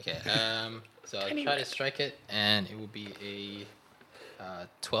 okay, so I'll try to strike it, and it will be a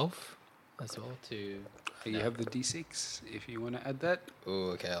 12 as well to. You have the D6 if you want to add that.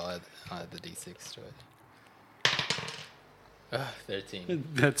 Oh, okay, I'll add the d6 to it. 13.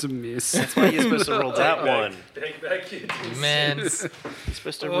 That's a miss. That's why you're supposed to roll that one. Man. You're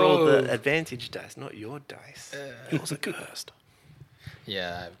supposed to roll the advantage dice, not your dice. Yours are cursed.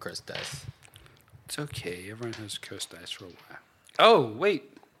 Yeah, I have cursed dice. It's okay. Everyone has cursed dice for a while. Oh,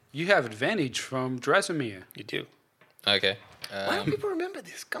 wait. You have advantage from Drozimir. You do. Okay. Why don't people remember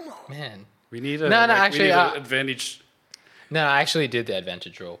this? Come on. Man. We need a No, we actually, need an advantage. No, I actually did the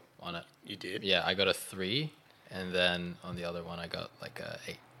advantage roll on it. You did? Yeah, I got a 3, and then on the other one I got like a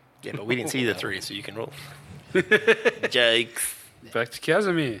 8. Yeah, but we didn't see the 3, so you can roll. Jakes. Back to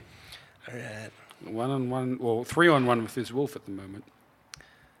Casimir. All right. 1-on-1. Well, 3-on-1 with his wolf at the moment.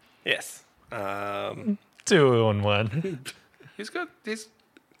 Yes. 2-on-1.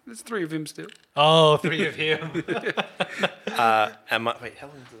 There's 3 of him still. Oh, 3 of him. Wait, how long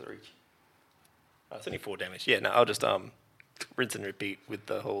does it reach? Oh, it's only 4 damage. Yeah, no, I'll just rinse and repeat with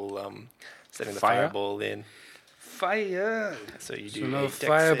the whole setting the Fire? fireball in. Fire. So you So do another a dex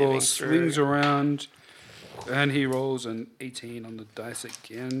fireball saving swings throw. around, and he rolls an 18 on the dice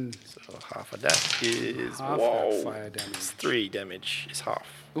again. So half of that is Half whoa, that fire damage. It's 3 damage is half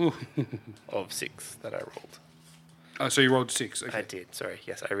Ooh. of 6 that I rolled. Oh, so you rolled 6. Okay. I did. Sorry.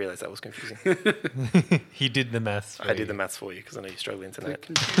 Yes, I realized that was confusing. He did the maths. I did the maths for you because I know you're struggling tonight.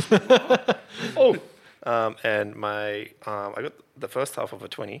 Oh. And my I got the first half of a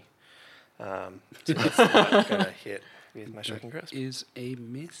 20. So that's not gonna hit with my striking grasp. Is a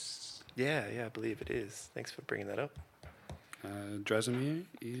miss. Yeah, I believe it is. Thanks for bringing that up. Drozimir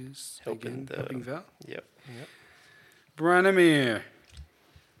is Helping helping Val. Yep. All Branimir.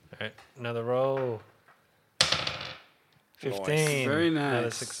 right, another roll. 15. Nice. Very Another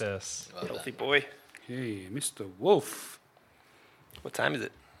nice. success. Healthy boy. Hey, Mr. Wolf. What time is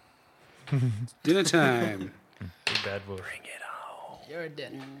it? Dinner time. Big bad wolf. Bring it on. You're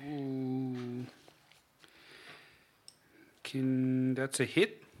dead. Ooh. That's a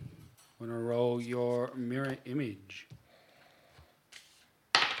hit. Want to roll your mirror image?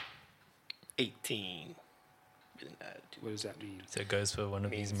 18. With an add to What does that mean? So it goes for one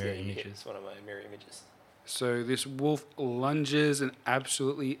of these mirror images. It's one of my mirror images. So this wolf lunges and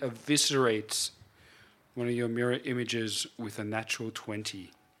absolutely eviscerates one of your mirror images with a natural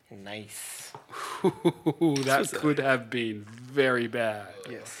 20. Nice. That could have been very bad.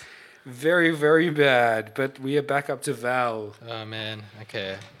 Yes. Very, very bad. But we are back up to Val. Oh man.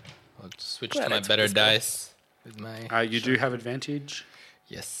 Okay. I'll switch Glad to I my took better this guy. dice with my. You do have advantage.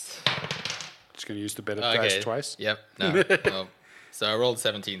 Yes. Just going to use the better Okay. dice twice. Yep. No. No. So I rolled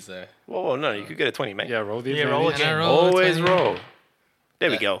 17. So Whoa, no, you could get a 20, mate. Yeah, roll the Yeah, advantage. roll And I again. rolled a Always 20. roll. There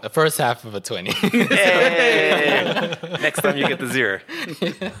we go. The first half of a 20. Hey! Next time you get the 0.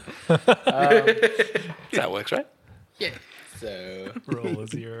 That works, right? Yeah. So Roll a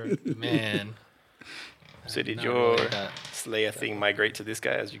 0. man. So did Not your really that. Slayer thing migrate to this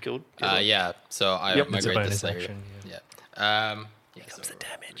guy as you killed? the other one? Yeah. So I Yep, it's a migrate the bonus Slayer. action, Yeah. Here Yeah. comes the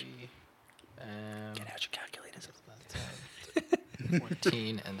damage. Get out your calculators.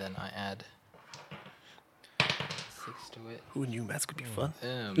 14, and then I add 6 to it. Who knew maths could be fun?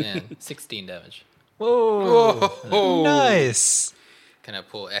 Oh man, 16 damage. Whoa! Nice. Can I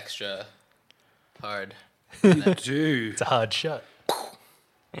pull extra hard? Dude. It's a hard shot.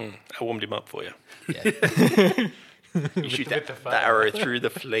 I warmed him up for you. Yeah. You shoot that arrow through the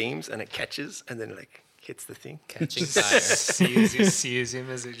flames and it catches and then like hits the thing. Catching fire. sees him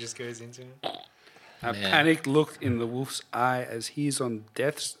as it just goes into him. A Man. panicked look in the wolf's eye as he's on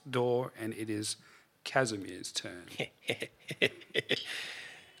death's door, and it is Casimir's turn. It's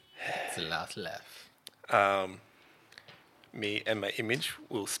the last laugh. Me and my image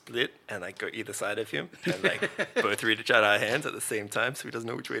will split and I go either side of him and like both reach out our hands at the same time so he doesn't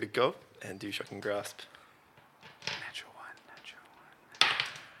know which way to go and do shocking grasp. Natural one.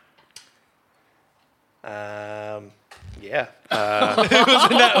 Yeah.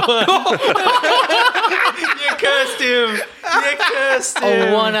 You cursed him. You cursed him.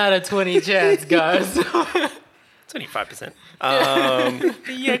 A 1 out of 20 chance, guys. It's only 5%.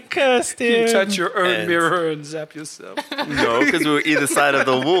 You cursed him. You touch your own And- mirror and zap yourself. No, because we were either side of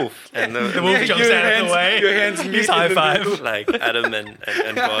the wolf and The the wolf jumps out of the way. Your hands meet He's in high the five. like Adam and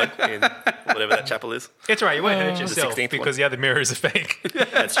God in whatever that chapel is. It's right. You won't hurt yourself 16th because the other mirrors are fake.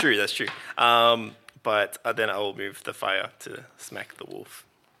 That's true. That's true. But then I will move the fire to smack the wolf.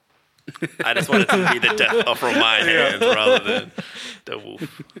 I just wanted to be the death from my hands rather than the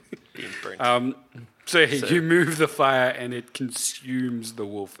wolf being burnt. So you move the fire and it consumes the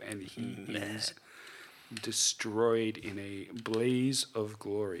wolf, and he is destroyed in a blaze of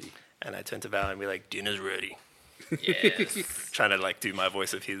glory. And I turn to Val and be like, "Dinner's ready." Yes. Trying to like do my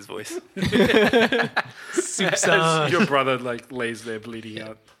voice of his voice. Soup's As on. your brother like lays there bleeding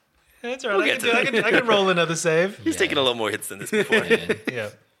out. That's right. We'll get to that. I can roll another save. He's taken a lot more hits than this before. Man. Yeah.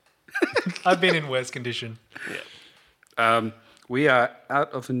 I've been in worse condition. We are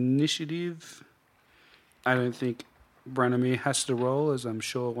out of initiative. I don't think Branimir has to roll, as I'm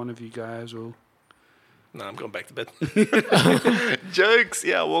sure one of you guys will. No, I'm going back to bed. Jokes.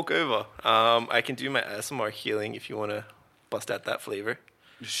 Yeah, I'll walk over. I can do my ASMR healing if you want to bust out that flavor.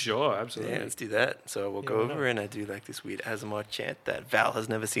 Sure, absolutely. Yeah, let's do that. So I walk over and I do like this weird ASMR chant that Val has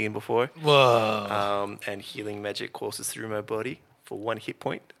never seen before. Whoa. And healing magic courses through my body for 1 hit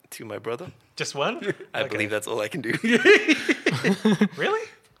point to my brother. Just one? I believe that's all I can do. Really?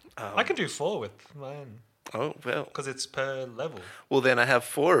 I can do 4 with mine Oh, well. because it's per level. Well, then I have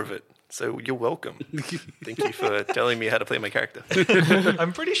 4 of it. So you're welcome. Thank you for telling me how to play my character.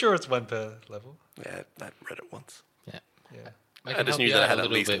 I'm pretty sure it's 1 per level. Yeah, I read it once. Yeah. Yeah. I can just help knew you that I out had a at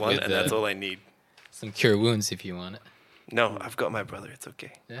little least bit one, with, and that's all I need. Some cure wounds if you want it. No, I've got my brother. It's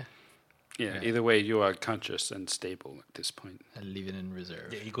okay. Yeah. Yeah, either way, you are conscious and stable at this point. I'll leave it in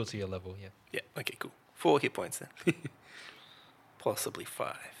reserve. Yeah, equal to your level, yeah. Yeah, okay, cool. 4 hit points then. Possibly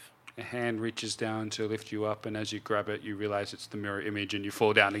 5. A hand reaches down to lift you up, and as you grab it, you realize it's the mirror image, and you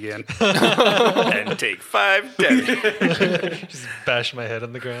fall down again. And take 5 damage. Just bash my head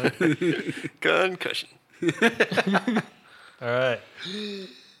on the ground. Concussion. All right.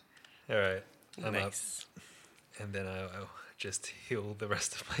 All right. I'm up. Nice. And then I'll just heal the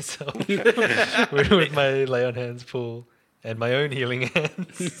rest of myself with my lay on hands pool and my own healing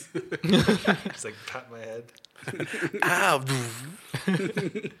hands. Just like pat my head. Ow.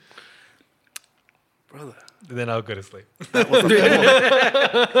 Brother. And then I'll go to sleep.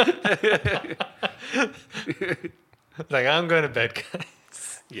 Like, I'm going to bed,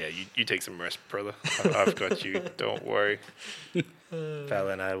 guys. Yeah, you take some rest, brother. I've got you. Don't worry. Val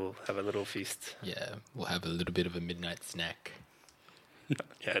and I will have a little feast. Yeah, we'll have a little bit of a midnight snack.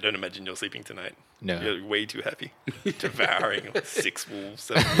 Yeah, I don't imagine you're sleeping tonight. No. You're way too happy. Devouring 6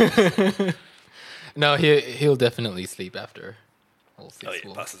 wolves. No, he'll definitely sleep after all 6 Oh, yeah,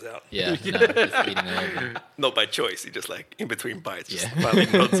 wolves. passes out. Yeah, no, just eating over. Not by choice. He just like in between bites, just Yeah. finally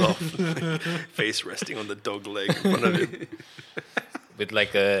nods off. Face resting on the dog leg in front of him. With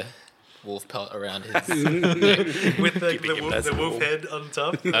like a wolf pelt around his neck. With Keeping him nice the and wolf warm. head on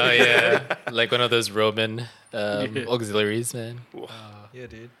top. Oh yeah, like one of those Roman auxiliaries, man. Yeah,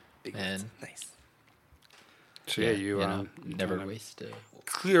 dude. Nice. So yeah, you never kinda waste.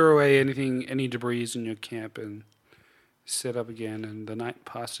 clear away any debris in your camp and set up again, and the night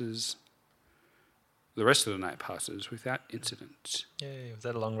passes. The rest of the night passes without incident. Yay, was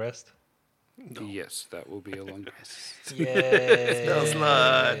that a long rest? Yes, that will be a long rest. Yay. Smells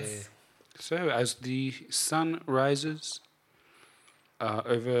nuts. So as the sun rises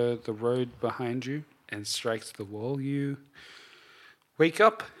over the road behind you and strikes the wall, you wake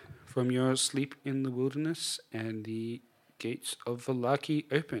up from your sleep in the wilderness, and the gates of Vallaki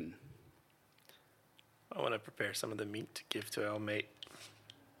open. I want to prepare some of the meat to give to our mate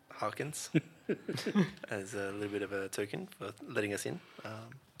Harkins as a little bit of a token for letting us in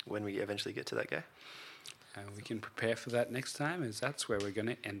when we eventually get to that guy. And we can prepare for that next time, as that's where we're going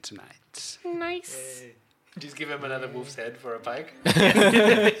to end tonight. Nice. Just give him another wolf's head for a pike.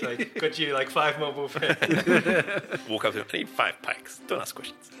 It's like, got you like 5 more wolf heads. Walk up to him, I need 5 pikes. Don't ask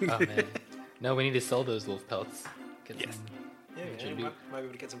questions. Oh man, no, we need to sell those wolf pelts. Get Yes. some- Yeah, might be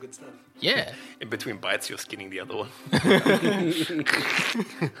able to get some good stuff. Yeah. In between bites, you're skinning the other one.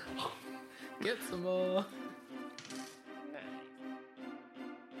 Get some more.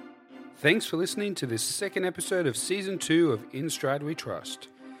 Thanks for listening to this second episode of Season 2 of In Stride We Trust.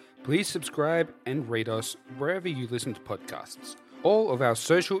 Please subscribe and rate us wherever you listen to podcasts. All of our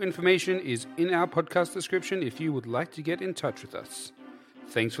social information is in our podcast description if you would like to get in touch with us.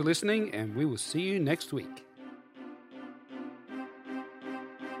 Thanks for listening, and we will see you next week.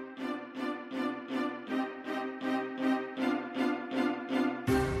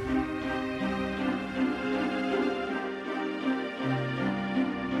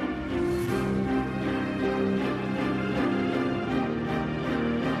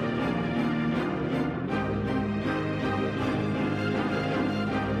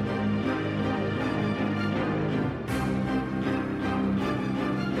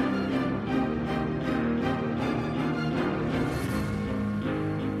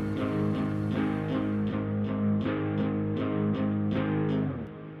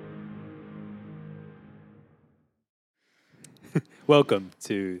 Welcome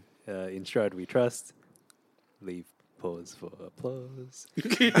to In Stride We Trust. Leave pause for applause.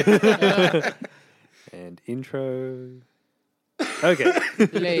 And intro. Okay.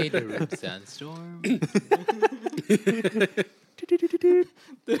 Play the root sandstorm.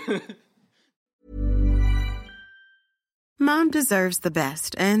 Mom deserves the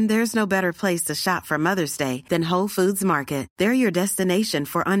best, and there's no better place to shop for Mother's Day than Whole Foods Market. They're your destination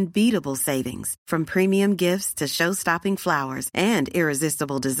for unbeatable savings, from premium gifts to show-stopping flowers and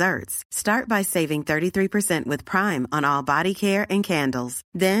irresistible desserts. Start by saving 33% with Prime on all body care and candles.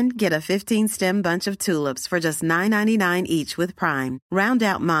 Then get a 15-stem bunch of tulips for just $9.99 each with Prime. Round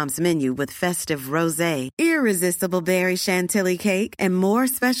out Mom's menu with festive rosé, irresistible berry chantilly cake, and more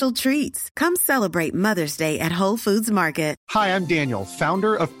special treats. Come celebrate Mother's Day at Whole Foods Market. Hi, I'm Daniel,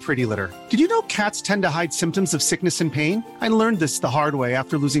 founder of Pretty Litter. Did you know cats tend to hide symptoms of sickness and pain? I learned this the hard way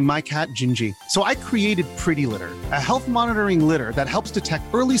after losing my cat, Gingy. So I created Pretty Litter, a health monitoring litter that helps detect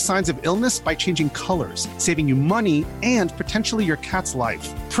early signs of illness by changing colors, saving you money and potentially your cat's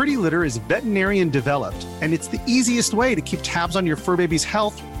life. Pretty Litter is veterinarian developed, and it's the easiest way to keep tabs on your fur baby's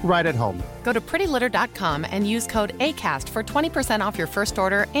health right at home. Go to prettylitter.com and use code ACAST for 20% off your first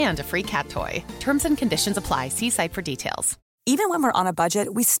order and a free cat toy. Terms and conditions apply. See site for details. Even when we're on a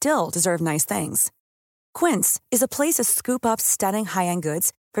budget, we still deserve nice things. Quince is a place to scoop up stunning high-end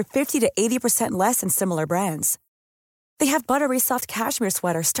goods for 50 to 80% less than similar brands. They have buttery soft cashmere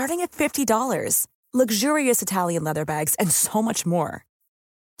sweaters starting at $50, luxurious Italian leather bags, and so much more.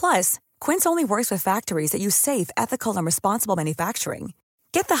 Plus, Quince only works with factories that use safe, ethical, and responsible manufacturing.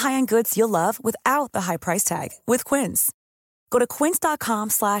 Get the high-end goods you'll love without the high price tag with Quince. Go to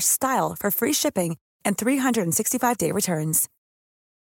quince.com/style for free shipping and 365-day returns.